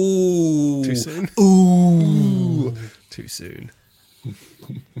 Ooh. Too soon. Ooh. Too soon.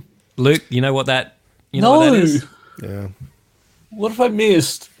 Luke, you know what that is? Yeah. What have I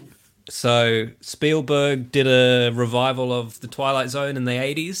missed? So Spielberg did a revival of the Twilight Zone in the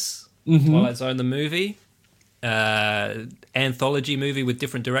 80s. Twilight Zone, the movie. Anthology movie with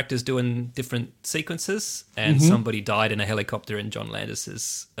different directors doing different sequences. And somebody died in a helicopter in John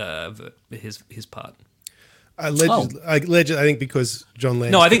Landis's his part. Allegedly, I think because John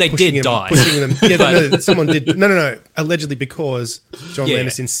Landis. No, I think they pushing did him- die. pushing them- yeah, no, someone did. No. Allegedly because John Yeah.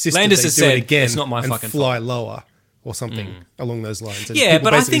 Landis insisted Landis they has do said, it again "It's not my and fucking fly lower or something along those lines. And Yeah, people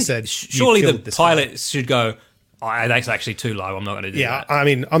but I basically think said, "You surely the killed this guy." pilot should go, that's actually too low. I'm not going to do Yeah, that. I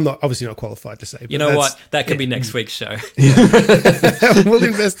mean, I'm not obviously not qualified to say. But You know that's- what? That could be next week's show. We'll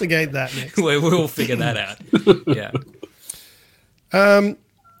investigate that next. We'll figure that out. Yeah.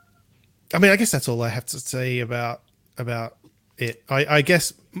 I mean, I guess that's all I have to say about it. I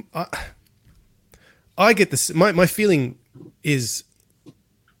guess I get this. My feeling is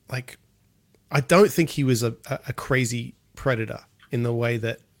like I don't think he was a crazy predator in the way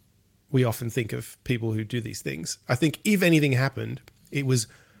that we often think of people who do these things. I think if anything happened, it was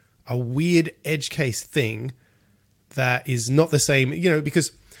a weird edge case thing that is not the same,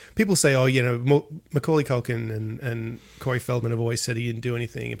 because people say, Macaulay Culkin and Corey Feldman have always said he didn't do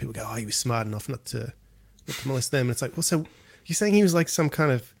anything, and people go, he was smart enough not to molest them. And it's like, well, so you're saying he was like some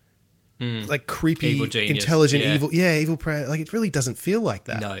kind of like creepy, Evil genius. intelligent, Yeah. evil predator. Like, it really doesn't feel like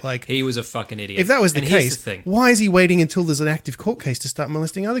that. No, like, he was a fucking idiot. if that was the And here's case, the thing. why is he waiting until there's an active court case to start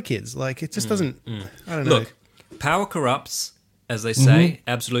molesting other kids? Like, it just doesn't. I don't know. Look, power corrupts, as they say.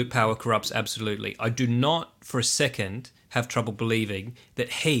 Absolute power corrupts absolutely. I do not for a second have trouble believing that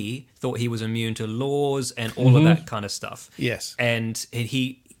he thought he was immune to laws and all of that kind of stuff. Yes. And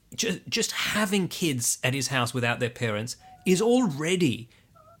he just having kids at his house without their parents is already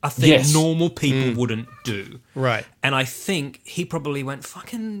a thing Yes. normal people wouldn't do. Right. And I think he probably went,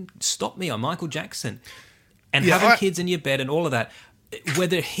 fucking stop me, I'm Michael Jackson. And Yeah, having kids in your bed and all of that,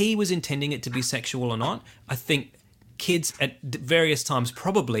 whether he was intending it to be sexual or not, I think kids at various times,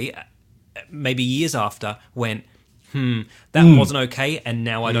 probably maybe years after, went, that wasn't okay, and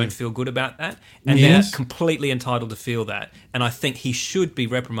now I don't feel good about that. And they're completely entitled to feel that. And I think he should be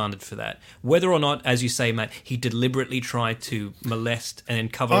reprimanded for that. Whether or not, as you say, Matt, he deliberately tried to molest and then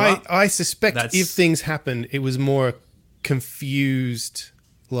cover up. I suspect if things happened, it was more confused,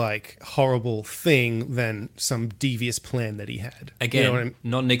 like, horrible thing than some devious plan that he had. Again, you know what I mean?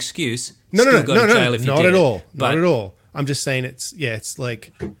 not an excuse. No, Still go to jail if you not did at it. all. But Not at all. I'm just saying it's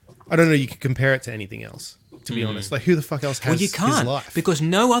like, I don't know, you could compare it to anything else, to be honest. Like, who the fuck else has Well, you can't, his life? because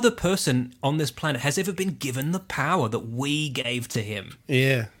no other person on this planet has ever been given the power that we gave to him.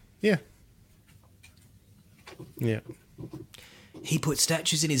 Yeah. He put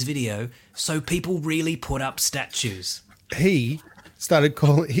statues in his video, so people really put up statues. He started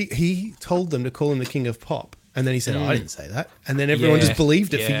calling, he told them to call him the king of pop. And then he said, I didn't say that. And then everyone just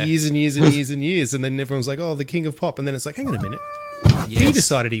believed it for years and years and years and years. And then everyone's like, oh, the king of pop. And then it's like, hang on a minute. Yes. He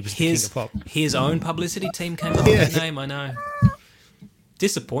decided he was the king of pop. His own publicity team came up with that name, I know.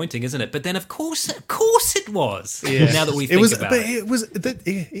 Disappointing, isn't it? But then, of course it was. Yeah. Now that we think about it.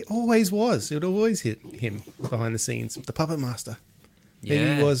 It always was. It would always hit him behind the scenes. The puppet master.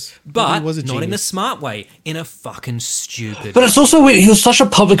 Yeah. He was, but he was a not in a genius. smart way, in a fucking stupid But it's also weird. He was such a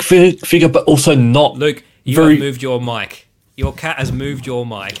public figure, but also not. Luke, you have moved your mic. Your cat has moved your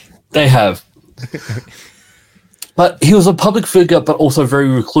mic. They have. But he was a public figure, but also very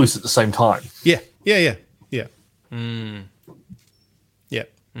recluse at the same time. Yeah.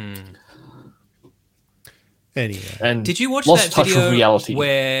 Anyway. And Did you watch lost that touch video with reality.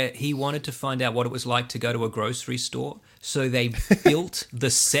 where he wanted to find out what it was like to go to a grocery store? So they built the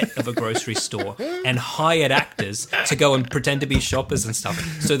set of a grocery store and hired actors to go and pretend to be shoppers and stuff,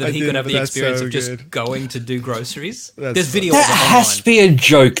 so that he could have the experience of just going to do groceries. There's video of it That has online. to be a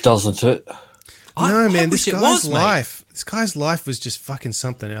joke, doesn't it? No, man, wish this it guy's was, mate. life. This guy's life was just fucking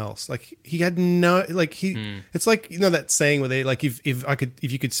something else. Like, he had no, like, he. It's like, you know that saying where they like, if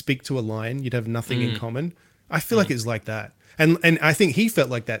you could speak to a lion, you'd have nothing in common. I feel like it's like that, and I think he felt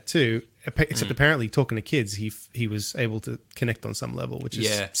like that too. Except apparently, talking to kids, he was able to connect on some level, which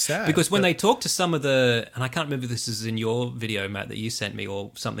is sad. Because when they talk to some of the, and I can't remember if this is in your video, Matt, that you sent me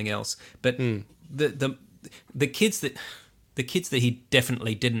or something else, but the kids that. The kids that he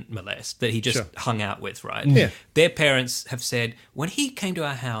definitely didn't molest, that he just hung out with, right? Yeah. Their parents have said, when he came to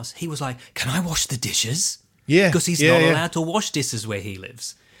our house, he was like, can I wash the dishes? Yeah. Because he's not allowed to wash dishes where he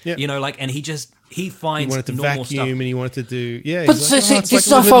lives. Yeah. You know, like, and he he finds wanted to normal vacuum stuff. and he wanted to do But he's see, it's this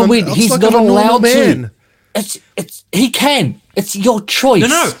is like how far weird. He's like not a normal allowed man. to. It's he can. It's your choice.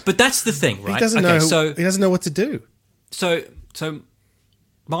 No, but that's the thing, right? He doesn't okay, know. so He doesn't know what to do. So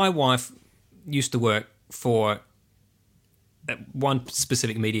my wife used to work for one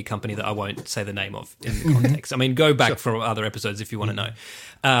specific media company that I won't say the name of in the context. I mean, go back for other episodes if you want to know.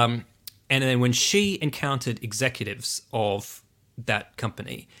 And then when she encountered executives of that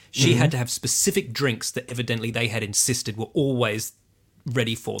company, she had to have specific drinks that evidently they had insisted were always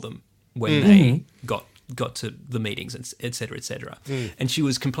ready for them when they got to the meetings, et cetera, et cetera. And she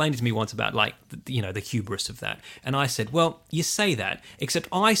was complaining to me once about, like, the hubris of that. And I said, well, you say that, except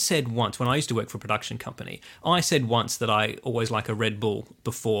I said once, when I used to work for a production company, I said once that I always like a Red Bull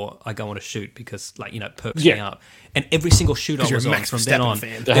before I go on a shoot because, like, it perks me up. And every single shoot I was on from then on,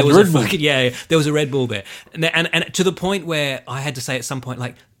 there was there was a Red Bull there. And to the point where I had to say at some point,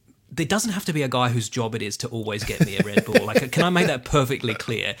 like, there doesn't have to be a guy whose job it is to always get me a Red Bull. Like, can I make that perfectly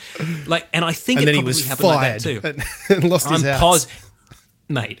clear? Like, and I think And it then he probably was happened like fired that too. and lost his house.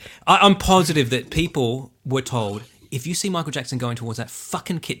 Mate, I'm positive that people were told, if you see Michael Jackson going towards that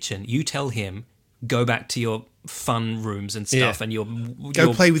fucking kitchen, you tell him, go back to your fun rooms and stuff, and your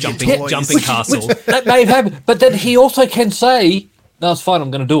play with your toys. jumping castle. That may have happened, but then he also can say, "No, it's fine.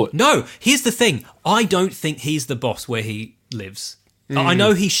 I'm going to do it." No, here's the thing. I don't think he's the boss where he lives. I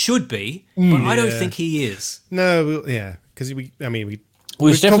know he should be, but I don't think he is. No, because we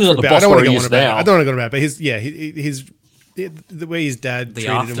He's definitely not the boss I don't where want to he go on is about it. now. I don't want to go on about it, but the way his dad The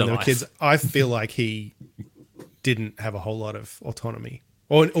treated him when they were afterlife. kids, I feel like he didn't have a whole lot of autonomy,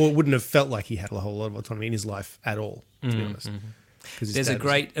 or wouldn't have felt like he had a whole lot of autonomy in his life at all, to be honest. 'Cause his There's a dad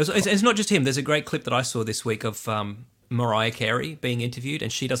great... It's not just him. There's a great clip that I saw this week of Mariah Carey being interviewed,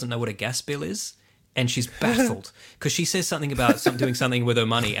 and she doesn't know what a gas bill is. And she's baffled because she says something about doing something with her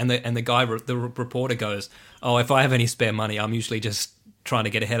money, and the reporter goes, "Oh, if I have any spare money, I'm usually just trying to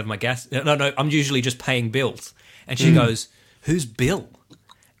get ahead of my gas. No, I'm usually just paying bills." And she goes, "Who's Bill?"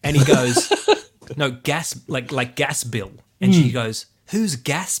 And he goes, "No, gas, like gas bill." And she goes, "Who's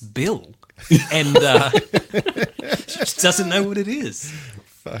gas Bill?" And she just doesn't know what it is.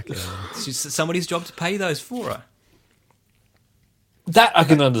 Fuck yeah. It's just somebody's job to pay those for her. That I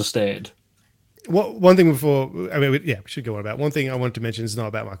can understand. One thing before, we should go on about. One thing I wanted to mention is not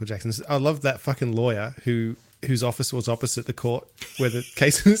about Michael Jackson. I love that fucking lawyer whose office was opposite the court where the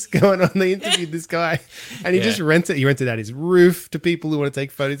case was going on. They interviewed this guy, and he just rented out his roof to people who want to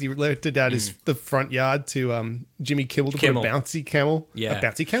take photos. He rented out the front yard to Jimmy Kimmel to put a bouncy camel. Yeah. A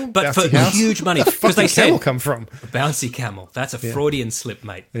bouncy camel? But bouncy for house? huge money. Because they camel said, come from? a bouncy camel. That's a Freudian slip,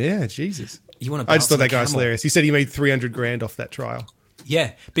 mate. Yeah, Jesus. You want to I just thought that guy guy was hilarious. He said he made $300,000 off that trial.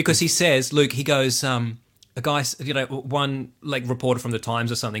 Yeah, because he says, Luke, he goes, a guy, one like reporter from the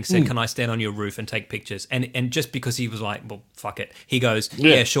Times or something said, "Can I stand on your roof and take pictures?" And just because he was like, "Well, fuck it," he goes,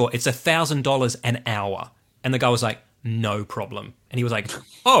 "Yeah, sure. It's $1,000 an hour." And the guy was like, "No problem." And he was like,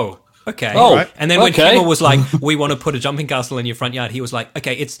 "Oh, okay." Oh, and then when Kimmel was like, "We want to put a jumping castle in your front yard," he was like,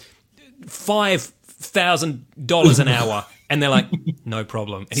 "Okay, it's $5,000 an hour." And they're like, "No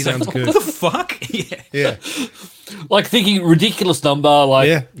problem." And he's Sounds like, good. "What the fuck?" Yeah. Like thinking ridiculous number,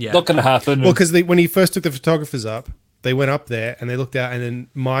 like not going to happen. Well, because when he first took the photographers up, they went up there and they looked out, and then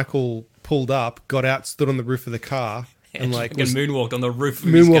Michael pulled up, got out, stood on the roof of the car, and moonwalked on the roof.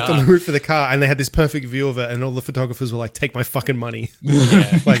 On the roof of the car, and they had this perfect view of it. And all the photographers were like, "Take my fucking money!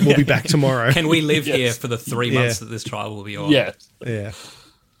 Like we'll be back tomorrow. Can we live here for the 3 months that this trial will be on?" Yeah.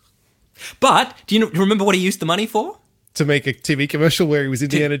 But do you remember what he used the money for? To make a TV commercial where he was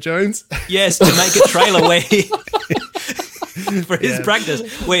Indiana Jones. Yes, to make a trailer where he for his practice,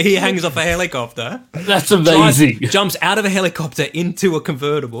 where he hangs off a helicopter. That's amazing. Jumps out of a helicopter into a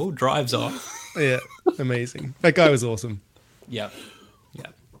convertible, drives off. Yeah, amazing. That guy was awesome. Yeah.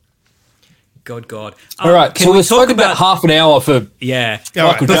 God. All right, can so we we've spoken about half an hour for Before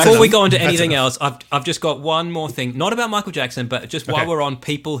Jackson. we go on to anything else, I've just got one more thing, not about Michael Jackson, but just while we're on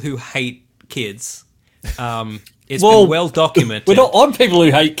people who hate kids. It's been well documented. We're not on people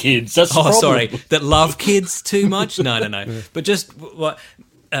who hate kids. That's the problem. Sorry, that love kids too much. No. But just what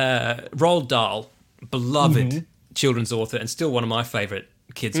Roald Dahl, beloved children's author, and still one of my favourite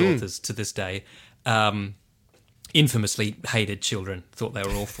kids authors to this day. Infamously hated children, thought they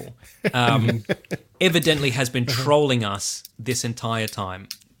were awful. Evidently has been trolling us this entire time.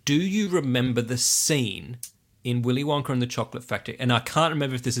 Do you remember the scene in Willy Wonka and the Chocolate Factory? And I can't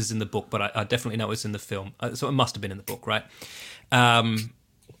remember if this is in the book, but I definitely know it's in the film. So it must have been in the book, right?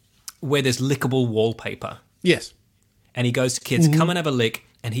 Where there's lickable wallpaper. Yes. And he goes to kids, come and have a lick,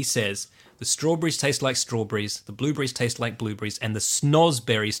 and he says, the strawberries taste like strawberries, the blueberries taste like blueberries, and the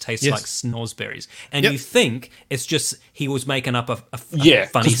snozberries taste like snozberries. And you think it's just he was making up a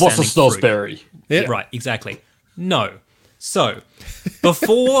funny what's a snozberry? Fruit. Yeah. Right, exactly. No. So,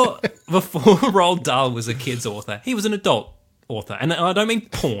 before Roald Dahl was a kid's author, he was an adult author. And I don't mean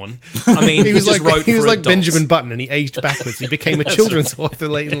porn. I mean, he was like adults. Benjamin Button, and he aged backwards. He became a children's author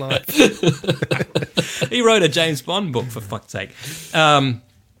late in life. He wrote a James Bond book, for fuck's sake.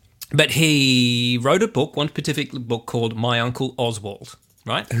 But he wrote a book, one specific book called My Uncle Oswald,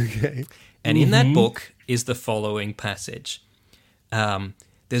 right? Okay. And in that book is the following passage.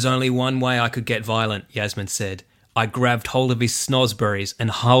 There's only one way I could get violent, Yasmin said. I grabbed hold of his snozberries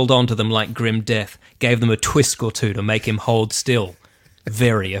and held on to them like grim death, gave them a twist or two to make him hold still.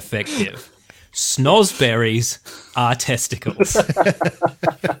 Very effective. Snozberries are testicles.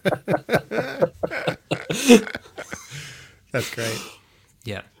 That's great.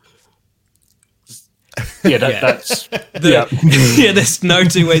 Yeah. That's... there's no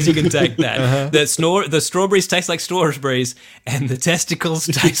two ways you can take that. The strawberries taste like strawberries, and the testicles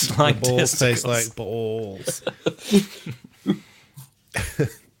taste like balls testicles. taste like balls.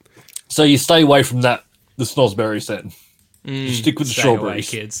 So you stay away from the snozberries then. You stick with the Stay strawberries. away,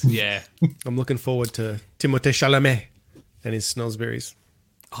 kids. Yeah. I'm looking forward to Timothée Chalamet and his snozberries.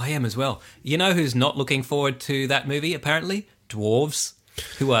 I am as well. You know who's not looking forward to that movie, apparently? Dwarves,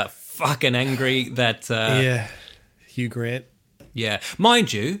 who are fucking angry that... Hugh Grant. Yeah.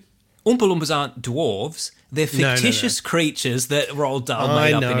 Mind you, Oompa Loompas aren't dwarves. They're fictitious creatures that Roald Dahl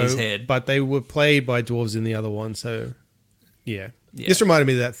made up in his head. But they were played by dwarves in the other one, so... Yeah. This reminded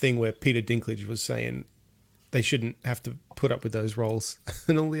me of that thing where Peter Dinklage was saying they shouldn't have to put up with those roles.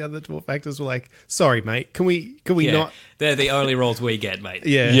 And all the other dwarf actors were like, sorry, mate, can we not... They're the only roles we get, mate.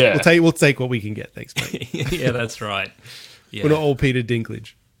 Yeah. We'll take what we can get, thanks, mate. Yeah, that's right. Yeah. We're not all Peter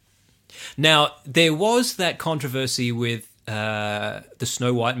Dinklage. Now, there was that controversy with the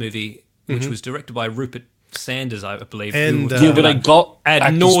Snow White movie, which was directed by Rupert Sanders, I believe. And but they got ad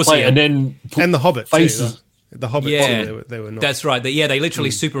actors nauseam. play and then and The Hobbit faces. too. The Hobbit too, they were not. That's right. They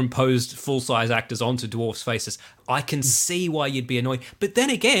literally superimposed full-size actors onto dwarfs' faces. I can see why you'd be annoyed. But then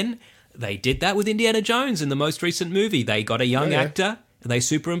again, they did that with Indiana Jones in the most recent movie. They got a young actor and they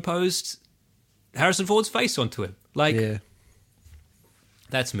superimposed Harrison Ford's face onto him.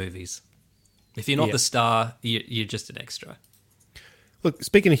 That's movies. If you're not Yeah. the star, you're just an extra. Look,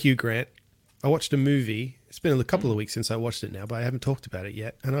 speaking of Hugh Grant, I watched a movie. It's been a couple of weeks since I watched it now, but I haven't talked about it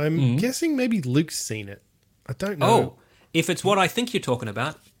yet. And I'm guessing maybe Luke's seen it. I don't know. Oh, if it's what I think you're talking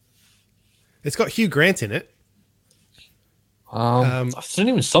about. It's got Hugh Grant in it. I've seen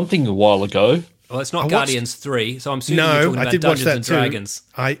him in something a while ago. Well, it's not watched- Guardians 3, so I'm assuming you're No, talking I about did watch Dungeons that and too. Dragons.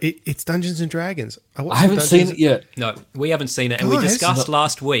 It's Dungeons and Dragons. I haven't seen it yet. No, we haven't seen it, and we Guys, discussed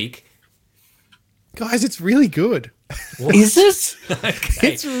last week. Guys, it's really good. Is it?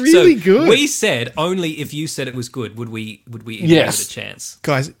 Okay, It's really good. We said only if you said it was good would we even Yes. give it a chance.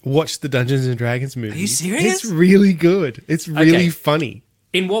 Guys, watch the Dungeons and Dragons movie. Are you serious? It's really good. It's really Okay. funny.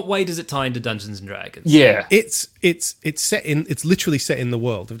 In what way does it tie into Dungeons and Dragons? Yeah. It's literally set in the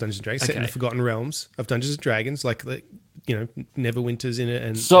world of Dungeons and Dragons, set in the Okay. Forgotten Realms of Dungeons and Dragons, like Neverwinter's in it,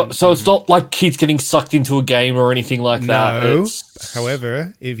 and So it's not like kids getting sucked into a game or anything like that. no. It's-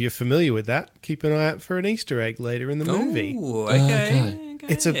 However, if you're familiar with that, keep an eye out for an Easter egg later in the movie. Ooh, okay.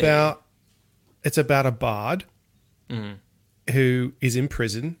 It's about a bard who is in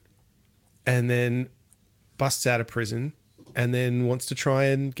prison and then busts out of prison and then wants to try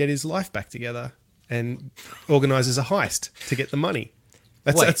and get his life back together and organizes a heist to get the money.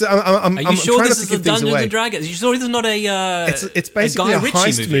 Wait, I'm Are you sure trying this not is to the give things Dungeons away. and Dragons? Are you sure this is not It's basically Guy a Ritchie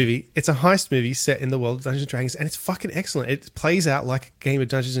heist movie. It's a heist movie set in the world of Dungeons and Dragons, and it's fucking excellent. It plays out like a game of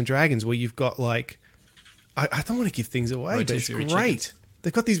Dungeons and Dragons where you've got like, I don't want to give things away, but it's Rotisserie great. chickens.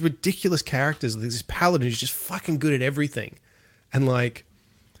 They've got these ridiculous characters. There's this paladin who's just fucking good at everything, and like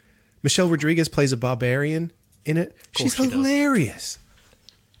Michelle Rodriguez plays a barbarian in it. She's she does. hilarious.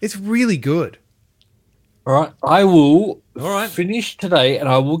 It's really good. All right. I will All right. finish today and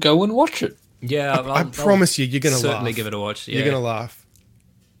I will go and watch it. Yeah, I promise you, you're gonna certainly laugh. give it a watch. Yeah. You're gonna laugh.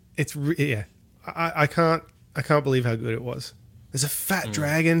 It's yeah. I can't believe how good it was. There's a fat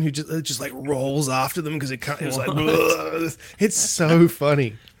dragon who just like rolls after them because it can't. It's like "Ugh." It's so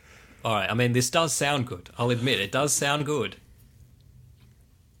funny. All right. I mean, this does sound good. I'll admit it does sound good.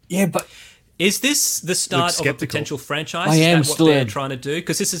 Yeah, but Is this the start of a skeptical. potential franchise? I Is am that what still they're in. trying to do?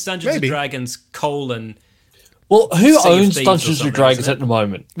 Because this is Dungeons Maybe. and Dragons : well, who Sea of owns Thieves or Dungeons something, and Dragons isn't it? at the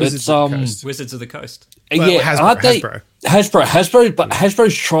moment? Wizards It's of the Coast. Wizards of the Coast. Well, yeah, Hasbro- aren't they? Hasbro. Hasbro, but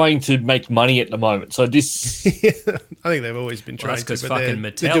Hasbro's trying to make money at the moment. So this, I think they've always been Well, trying that's because to. but fucking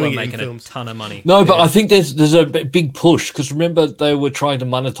they're Mattel doing are it in making a films. ton of money. no, but I think there's a big push because remember they were trying to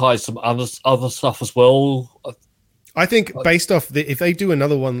monetize some other stuff as well. I think based off if they do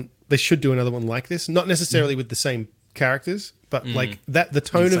another one, they should do another one like this. Not necessarily with the same characters, but like that. The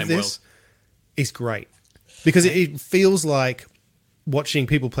tone same of this is great because it feels like watching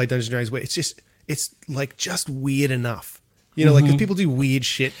people play Dungeons and Dragons, where it's like just weird enough. You know, like 'cause people do weird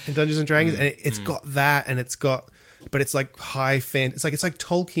shit in Dungeons and Dragons, and it's got that, and but it's like high fan. It's like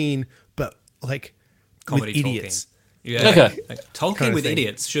Tolkien, but like Comedy with idiots. Tolkien. Yeah. Okay. Like, Tolkien Kind of with thing.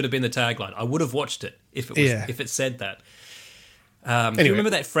 idiots should have been the tagline. I would have watched it if it was Yeah. if it said that. Do Anyway. you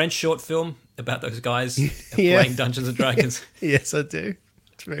remember that French short film about those guys Yeah. playing Dungeons and Dragons? Yes, I do.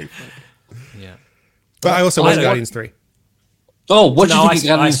 It's very funny. Yeah. But I also I watched don't- Guardians 3. Oh, what do No, you I think of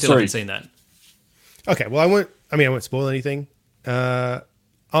Guardians still 3? haven't seen that. Okay, well, I won't spoil anything.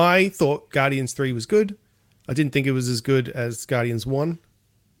 I thought Guardians 3 was good. I didn't think it was as good as Guardians 1.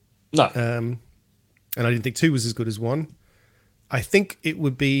 No. And I didn't think 2 was as good as 1. I think it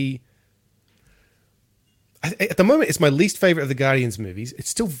would be... At the moment, it's my least favorite of the Guardians movies. It's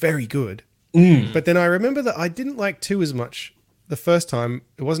still very good. But then I remember that I didn't like 2 as much the first time.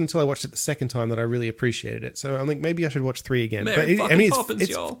 It wasn't until I watched it the second time that I really appreciated it. So I'm like, maybe I should watch 3 again. Mary but fucking Poppins,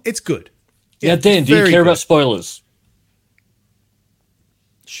 y'all. it's good. Yeah, it's Dan, do you very care good. about spoilers?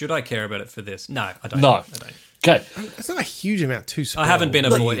 Should I care about it for this? No, I don't. No. I don't. Okay. It's not a huge amount to spoil. I haven't been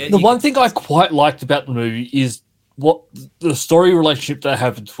avoided. The one thing I quite liked about the movie is what the story relationship they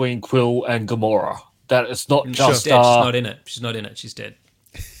have between Quill and Gamora. That it's not She's just dead. She's not in it. She's not in it. She's dead.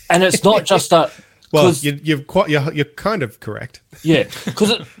 and it's not just that. Well, you're kind of correct. Yeah,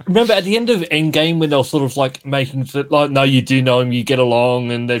 because remember at the end of Endgame when they were sort of like making it like, no, you do know him, you get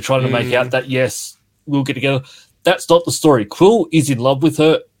along, and they're trying to make out that yes, we'll get together. That's not the story. Quill is in love with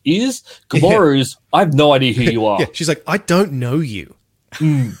her. Gamora is. I have no idea who you are, Yeah, she's like, I don't know you.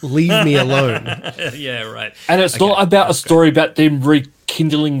 Leave me alone. Yeah, right. and it's not about a story about them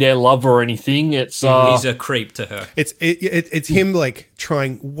rekindling their love or anything. It's He's a creep to her. It's him like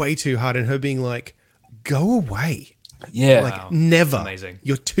trying way too hard and her being like, go away. yeah. Like never. Amazing.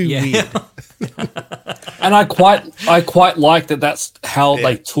 You're too Yeah. weird. And I quite like that. That's how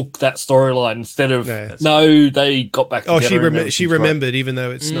they took that storyline instead of Yeah. no. They got back. Oh, together and she everything's great. remembered, even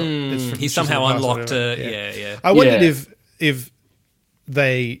though it's not. It's He she's somehow in the past, unlocked whatever. her. Yeah. I wondered Yeah. if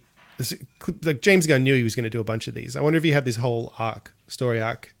they, like James Gunn knew he was going to do a bunch of these. I wonder if he had this whole story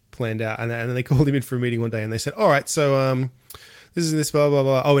arc planned out, and then they called him in for a meeting one day, and they said, "All right, so this is this blah blah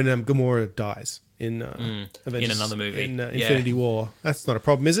blah." Oh, and Gamora dies in Avengers, in another movie, in Infinity War. That's not a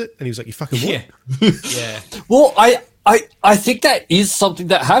problem, is it? And he was like, "You fucking what?" Yeah. Well, I think that is something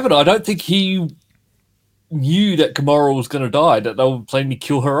that happened. I don't think he knew that Gamora was going to die, that they were planning to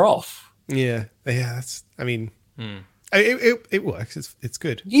kill her off. Yeah. That's. I mean, it works. It's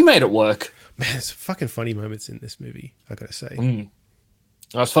good. He made it work. Man, there's fucking funny moments in this movie, I gotta say.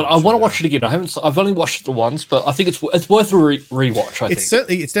 That's fun. I want to watch it again. I've only watched it once, but I think it's worth a rewatch. I think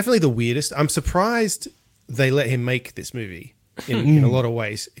It's definitely the weirdest. I'm surprised they let him make this movie in a lot of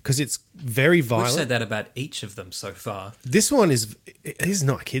ways, because it's very violent. We've said that about each of them so far. This one is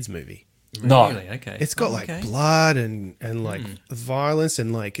not a kids movie. No. Really? Okay. It's got like blood and like violence,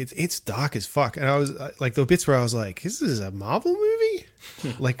 and like it's dark as fuck. And I was like, the bits where I was like, "This is a Marvel movie."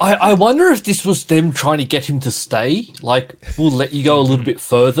 Like, I wonder if this was them trying to get him to stay. Like, we'll let you go a little bit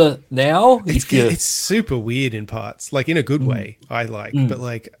further now. It's super weird in parts, like in a good way. I like, but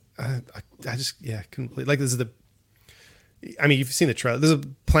like I just couldn't believe. Like, I mean, you've seen the trailer. There's a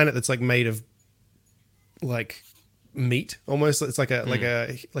planet that's like made of like meat almost. It's like a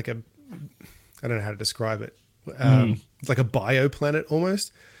I don't know how to describe it. It's like a bio planet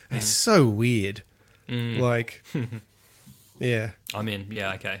almost. And it's so weird. Like, yeah. I'm in.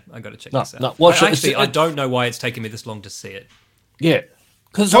 Yeah, okay. I got to check this out. No, watch it. I don't know why it's taken me this long to see it. Yeah,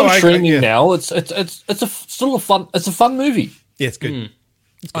 because it's on streaming now. It's still a fun movie. Yeah, it's good.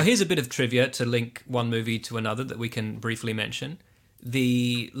 Here's a bit of trivia to link one movie to another that we can briefly mention.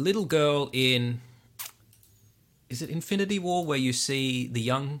 The little girl in, is it Infinity War, where you see the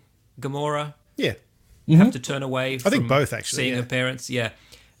young Gamora Yeah. have to turn away from think both, actually, seeing yeah. her parents? Yeah.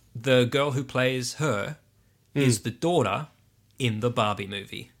 The girl who plays her is the daughter in the Barbie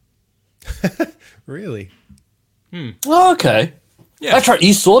movie. Really? Oh, okay. Yeah. That's right.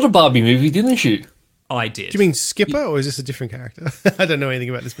 You saw the Barbie movie, didn't you? I did. Do you mean Skipper, or is this a different character? I don't know anything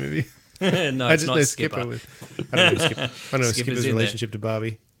about this movie. No, I it's just not know Skipper. I don't know Skipper. I don't know Skipper's Skipper's in relationship to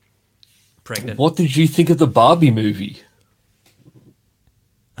Barbie. Pregnant. What did you think of the Barbie movie?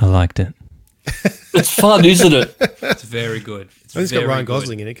 I liked it. It's fun, isn't it? It's very good. It's got Ryan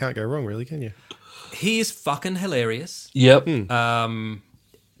Gosling in it. Can't go wrong, really, can you? He is fucking hilarious. Yep.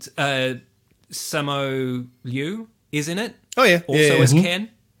 Samo Liu is in it. Oh, yeah. Also Yeah. as Ken.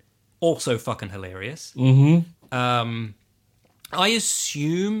 Also fucking hilarious. I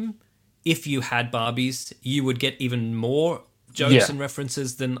assume if you had Barbies, you would get even more jokes and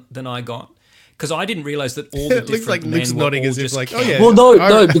references than I got. Because I didn't realize that all the It looks like different men Luke's were nodding all as if just like, Ken. oh, yeah. Well,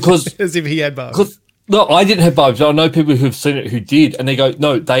 no, because as if he had Barbie. no, I didn't have Barbies. I know people who've seen it who did, and they go,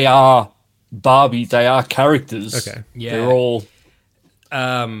 no, they are Barbie. They are characters. Okay. Yeah. They're all.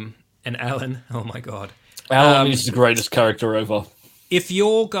 And Alan, oh my God. Alan is the greatest character ever. If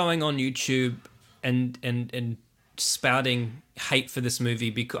you're going on YouTube and spouting hate for this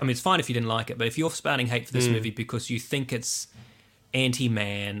movie, because I mean, it's fine if you didn't like it, but if you're spouting hate for this movie because you think it's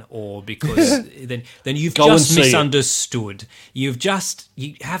anti-man, or because then you've Go just and see misunderstood. You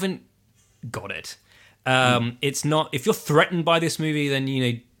haven't got it. It's not. If you're threatened by this movie, then you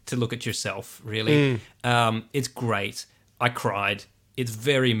need to look at yourself. Really, it's great. I cried. It's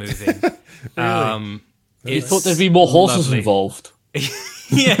very moving. You thought there'd be more horses lovely. involved.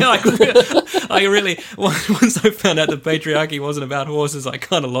 Yeah, I really. Once I found out that patriarchy wasn't about horses, I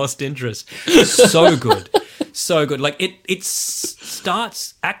kind of lost interest. So good, so good. Like it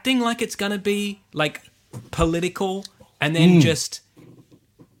starts acting like it's gonna be like political, and then just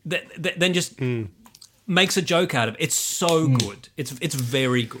makes a joke out of it. It's so good. It's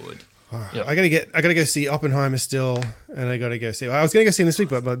very good. Yep. I gotta go see Oppenheimer still, and I gotta go see. I was gonna go see him this week,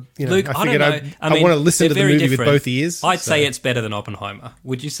 but you know, Luke, I figured I don't know. I mean, want to listen to the they're very movie with different. both ears. I'd say it's better than Oppenheimer.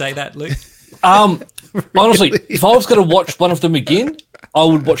 Would you say that, Luke? Honestly, if I was going to watch one of them again, I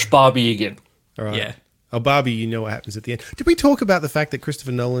would watch Barbie again. All right. Yeah. Oh, Barbie, you know what happens at the end. Did we talk about the fact that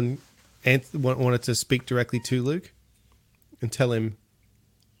Christopher Nolan wanted to speak directly to Luke and tell him?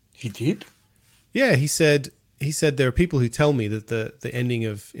 He did? Yeah, he said there are people who tell me that the ending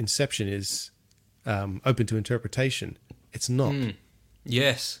of Inception is open to interpretation. It's not.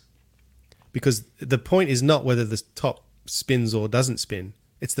 Yes. Because the point is not whether the top spins or doesn't spin.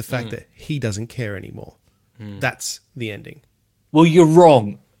 It's the fact that he doesn't care anymore. That's the ending. Well, you're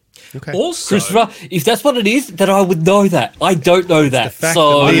wrong. Okay. Also, Christopher, if that's what it is, then I would know that. I don't know that. The fact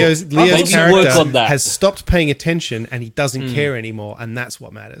So that Leo's maybe work character on that. has stopped paying attention and he doesn't care anymore, and that's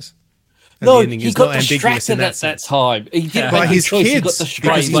what matters. And No, the ending he is got not ambiguous distracted in that at that sense. time. He didn't Yeah. make By his his choice. He got kids. distracted.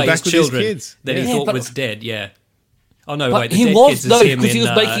 Because he's by back his with his children kids. that Yeah, he thought but- was dead. Yeah. Oh no! But wait, the he Dead was- Kids is no, him because he in,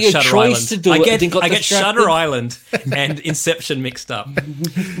 was making a Shutter choice Island. to do I it get, and then got I get distracted. Shutter Island and Inception mixed up.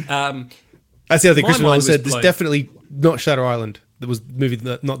 That's the other thing My Christopher mind Nolan was said. There's blown. definitely not Shutter Island. That was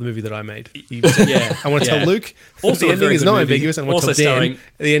not the movie that I made. Yeah, I want to yeah. tell Luke. Also the a ending very is good not movie. ambiguous. And I want to Also tell Dan. starring-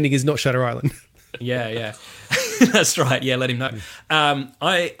 The ending is not Shutter Island. Yeah. That's right. Yeah, let him know.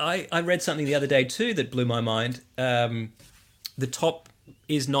 I read something the other day too that blew my mind. The top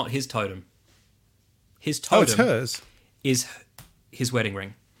is not his totem. His Oh, it's totem hers. is his wedding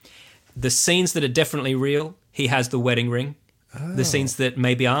ring. The scenes that are definitely real, he has the wedding ring. The scenes that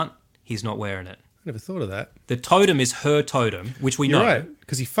maybe aren't, he's not wearing it. I never thought of that. The totem is her totem, which we You're know. right,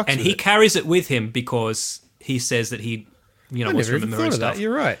 because he fucks And with he it. carries it with him because he says that he, I wants to never even remember thought and of stuff. that.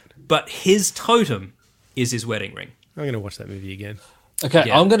 You're right. But his totem is his wedding ring. I'm going to watch that movie again. Okay,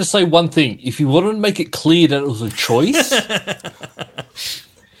 Yeah. I'm going to say one thing. If you wanted to make it clear that it was a choice,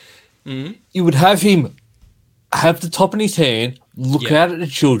 you would have him have the top in his hand, look Yeah. out at the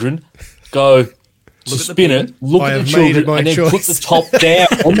children, go to Look at the spin pin. it, look I at the have made children, my and then put choice. the top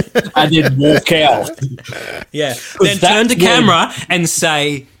down, and then walk out. Yeah. Then that's turn to when- camera and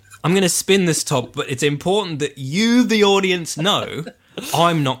say, I'm going to spin this top, but it's important that you, the audience, know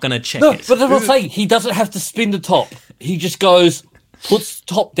I'm not going to check No, it. but I'm saying he doesn't have to spin the top. He just goes, puts the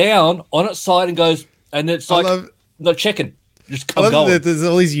top down on its side, and goes, and it's I like, love- not checking. Just I come love going. that there's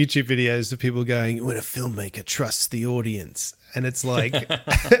all these YouTube videos of people going, when a filmmaker trusts the audience. And it's like,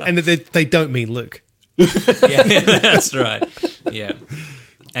 and they don't mean Luke. Yeah, that's right. Yeah.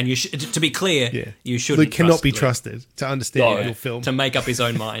 And you should, to be clear, Yeah. you shouldn't Luke cannot trust be Luke trusted to understand No. your film. to make up his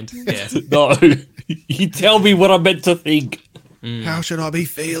own mind. Yeah. No, you tell me what I'm meant to think. How should I be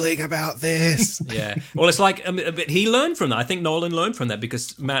feeling about this? Yeah. Well, it's like, but he learned from that. I think Nolan learned from that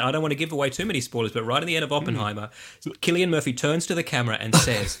because, Matt, I don't want to give away too many spoilers, but right at the end of Oppenheimer, Cillian Murphy turns to the camera and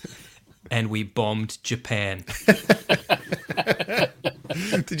says, and we bombed Japan.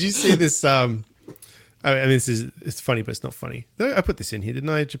 Did you see this? I mean, it's funny, but it's not funny. I put this in here, didn't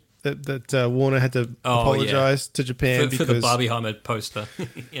I? That Warner had to apologize to Japan For because the Barbieheimer poster.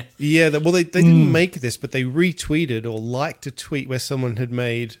 Yeah. yeah, they didn't make this, but they retweeted or liked a tweet where someone had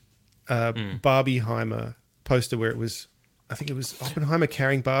made a Barbieheimer poster where it was, I think it was Oppenheimer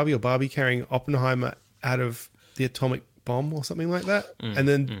carrying Barbie or Barbie carrying Oppenheimer out of the atomic bomb or something like that, and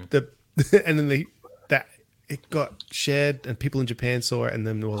then that it got shared and people in Japan saw it and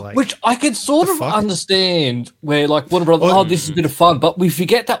then were like, Which I can sort The of fuck? understand where, like, Warner Brothers, Well- this is a bit of fun, but we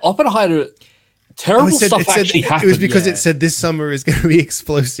forget that Oppenheimer, terrible stuff actually happened. It was because yeah. it said this summer is going to be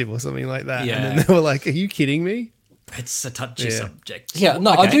explosive or something like that. Yeah. And then they were like, "Are you kidding me?" It's a touchy Yeah. subject. Yeah,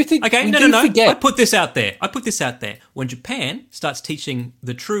 no, I do think Okay, we no. do forget. I put this out there. When Japan starts teaching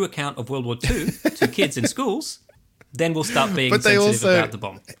the true account of World War II to kids in schools, then we'll start being But they sensitive also about the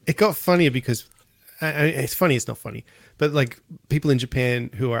bomb. it got funnier because it's funny, it's not funny, but like people in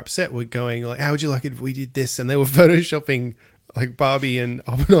Japan who are upset were going like, "How would you like it if we did this?" And they were photoshopping like Barbie and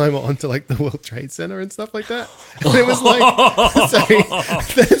Oppenheimer onto like the World Trade Center and stuff like that. And it was like, sorry,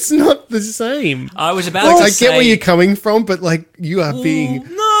 that's not the same. I was about Like, to I say, get where you're coming from, but like you are being. No,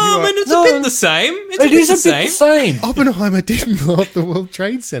 I mean, it's No. a bit the same. It's It is a bit the same. Oppenheimer didn't blow up the World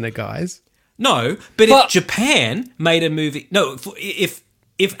Trade Center, guys. No, but But- if Japan made a movie,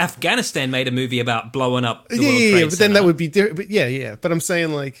 if Afghanistan made a movie about blowing up the World Trade But then Center, that would be different. But yeah. But I'm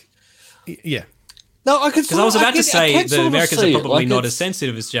saying like, yeah. No, I can. because I was about to say the Americans are it. probably Like, not it's- as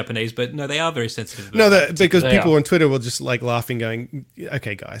sensitive as Japanese, but no, they are very sensitive. About No, that. because They people are. on Twitter were just like laughing, going,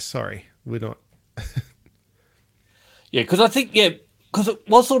 "Okay, guys, sorry, we're not." Yeah, because I think because it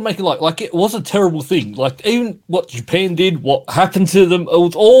was sort of making like it was a terrible thing. Like even what Japan did, what happened to them, it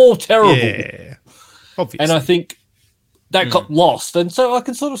was all terrible. Yeah, obviously. And I think that got lost, and so I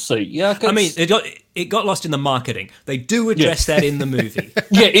can sort of see. Yeah, I mean, it got lost in the marketing. They do address that in the movie.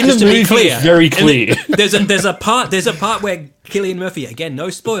 yeah, in Just the to be movie, clear, it's very clear. There's a part where Cillian Murphy, again, no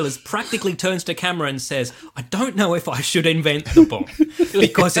spoilers, practically turns to camera and says, "I don't know if I should invent the bomb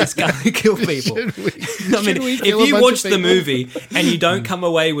because it's going to kill people." I mean, should we if kill a you bunch watch of the people? movie and you don't come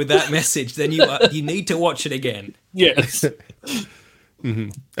away with that message, then you need to watch it again. Yes.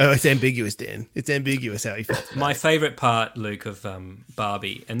 Oh, it's ambiguous, Dan. It's ambiguous how he felt. My favorite part, Luke, of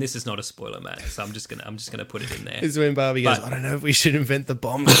Barbie, and this is not a spoiler, Matt, so I'm just gonna put it in there. Is when Barbie goes, But- "I don't know if we should invent the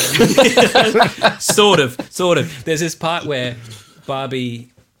bomb." Then." sort of. There's this part where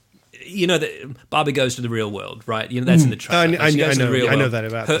Barbie, that Barbie goes to the real world, right? That's in the trailer. I She goes to the know- real I know world. that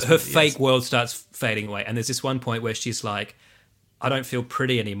about her. this Her movie, fake yes. world starts fading away, and there's this one point where she's like, "I don't feel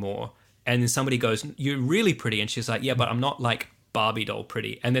pretty anymore," and then somebody goes, "You're really pretty," and she's like, "Yeah, but I'm not like Barbie doll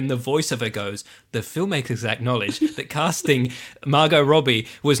pretty? And then the voice of her goes, the filmmakers acknowledge that casting Margot Robbie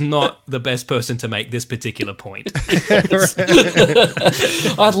was not the best person to make this particular point.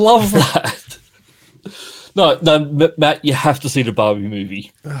 I love that. No, Matt, you have to see the Barbie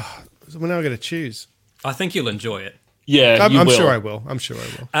movie. So we're now going to choose. I think you'll enjoy it. Yeah, I'm will. sure I will. I'm sure I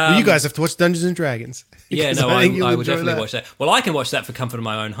will. Well, you guys have to watch Dungeons and Dragons. Yeah, Because no, think you'll I would enjoy definitely watch that. Well, I can watch that for comfort of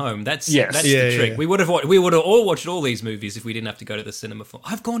my own home. That's the trick. Yeah. We would have all watched all these movies if we didn't have to go to the cinema for.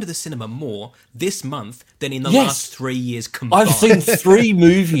 I've gone to the cinema more this month than in the last 3 years combined. I've seen 3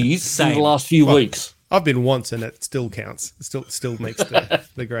 movies in the last few weeks. I've been once, and it still counts. It still makes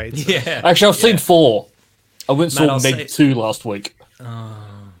the grades. Yeah, Actually, I've seen 4. I went and Matt, saw I'll Meg 2 last week.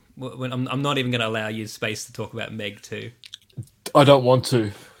 Well, I'm not even going to allow you space to talk about Meg 2. I don't want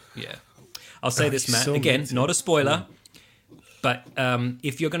to. Yeah. I'll say this, Matt. so Again, mean. not a spoiler. But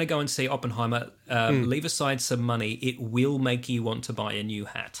if you're going to go and see Oppenheimer, leave aside some money. It will make you want to buy a new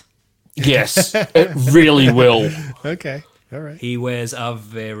hat. Yes, it really will. Okay. All right. He wears a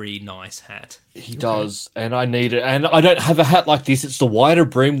very nice hat. He does, and I need it. And I don't have a hat like this. It's the wider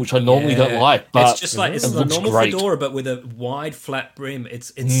brim, which I normally don't like. But it's just like it's it the looks normal great. fedora, but with a wide, flat brim.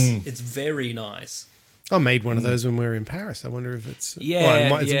 It's very nice. I made one of those when we were in Paris. I wonder if it's it's yeah.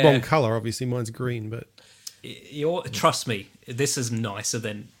 the wrong color. Obviously, mine's green, but Trust me, this is nicer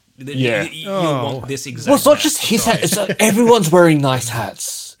than. Yeah. You want this exact. Well, it's not hat. just his hat. It's everyone's wearing nice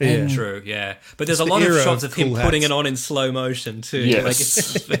hats. yeah. True, yeah, but there's a the lot of era shots of of him cool putting hats. it on in slow motion too, Yes. like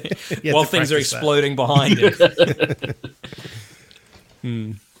it's, You have while to things are practice that. exploding behind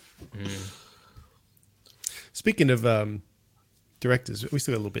him. Speaking of directors, we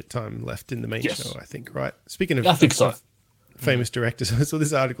still got a little bit of time left in the main Yes. show, I think, right? Speaking of, I think so. of famous directors, I saw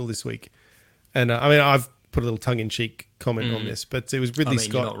this article this week, and I mean, I've put a little tongue-in-cheek comment on this, but it was Ridley You're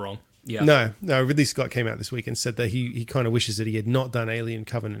Scott. not wrong. Yeah, No, Ridley Scott came out this week and said that he kind of wishes that he had not done Alien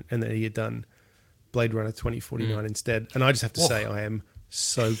Covenant and that he had done Blade Runner 2049 instead. And I just have to say, I am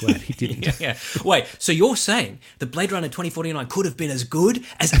so glad he didn't. yeah. Wait, so you're saying the Blade Runner 2049 could have been as good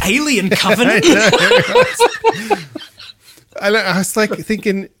as Alien Covenant? I was like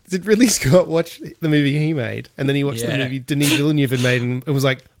thinking, did Ridley Scott watch the movie he made? And then he watched the movie Denis Villeneuve had made and was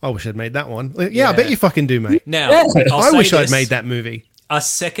like, I wish I'd made that one. Like, I bet you fucking do, mate. Now, I wish I'd made that movie. A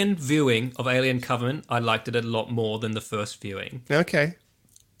second viewing of Alien Covenant, I liked it a lot more than the first viewing. Okay.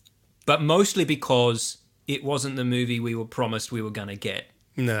 But mostly because it wasn't the movie we were promised we were going to get.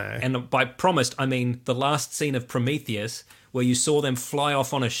 No. And by promised, I mean the last scene of Prometheus, where you saw them fly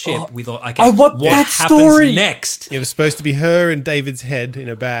off on a ship. We thought, okay, I want what that happens story. next? It was supposed to be her and David's head in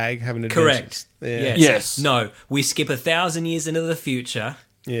a bag having adventures. Correct. Yeah. Yes. No, we skip 1,000 years into the future.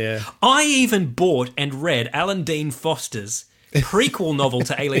 Yeah. I even bought and read Alan Dean Foster's prequel novel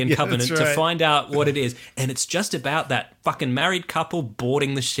to Alien Yeah, Covenant that's to right. find out what it is, and it's just about that fucking married couple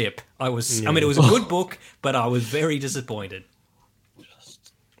boarding the ship. I mean, it was a good book, but I was very disappointed.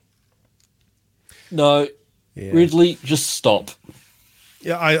 No, Yeah. Ridley, just stop.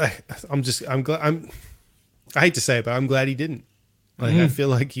 Yeah, I'm glad. I hate to say it, but I'm glad he didn't. Like, I feel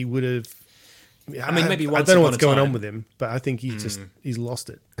like he would have. I mean, maybe I once don't know upon what's a going time. on with him, but I think he's lost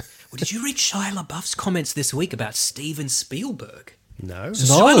it. Well, did you read Shia LaBeouf's comments this week about Steven Spielberg? No.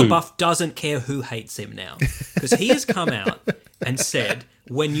 So No. Shia LaBeouf doesn't care who hates him now, because he has come out and said,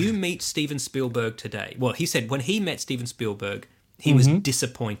 when you meet Steven Spielberg today, well, he said when he met Steven Spielberg, he was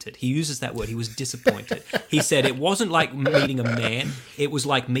disappointed. He uses that word. He was disappointed. He said it wasn't like meeting a man. It was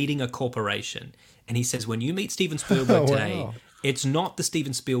like meeting a corporation. And he says, when you meet Steven Spielberg today, wow. it's not the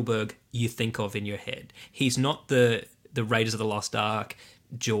Steven Spielberg you think of in your head. He's not the Raiders of the Lost Ark,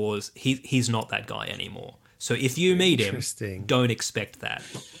 Jaws. He's not that guy anymore. So if you meet him, Interesting. don't expect that.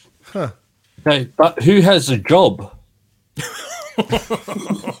 Okay, but who has a job?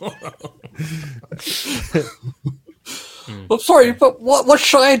 I'm sorry, but what's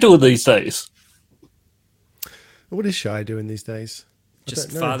Shia doing these days? What is Shia doing these days? I Just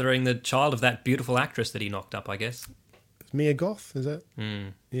don't know. fathering the child of that beautiful actress that he knocked up, I guess. Mia Goth, is that?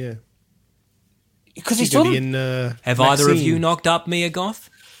 Yeah. Because She's he's going not. to be in. Have either of Maxine. you knocked up Mia Goth?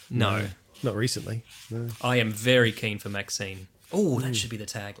 No. Not recently. No. I am very keen for Maxine. Oh, that should be the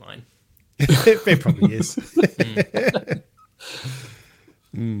tagline. It probably is.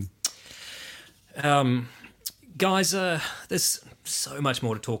 Guys, there's so much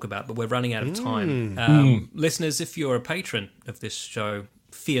more to talk about, but we're running out of time. Listeners, if you're a patron of this show,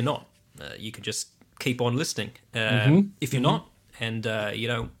 fear not. You can just keep on listening. If you're not, and you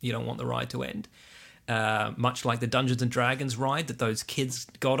don't want the ride to end, much like the Dungeons and Dragons ride that those kids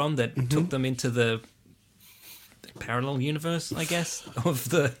got on that took them into the parallel universe, I guess, of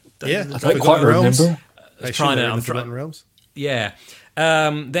the Yeah, Dungeons and I Dragons. don't quite Forgotten Realms. remember. I was trying to. I'm Forgotten trying. Realms. Yeah.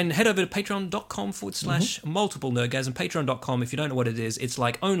 Then head over to patreon.com/multiple nerdgasm. Patreon.com, if you don't know what it is, it's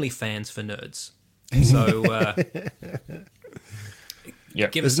like OnlyFans for nerds. So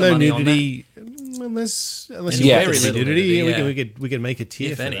give us There's some no money nudity on unless There's you very want little nudity. nudity, We could make a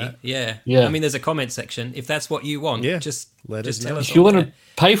tier if for any. that. Yeah. Yeah. I mean, there's a comment section. If that's what you want, just let us tell know. us. If you want to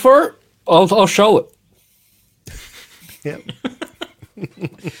pay for it, I'll show it. Yep.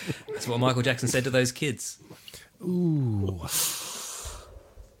 That's what Michael Jackson said to those kids. Ooh.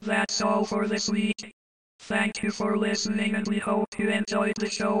 That's all for this week. Thank you for listening and we hope you enjoyed the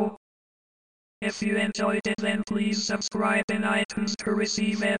show. If you enjoyed it, then please subscribe in iTunes to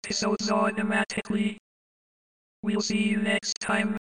receive episodes automatically. We'll see you next time.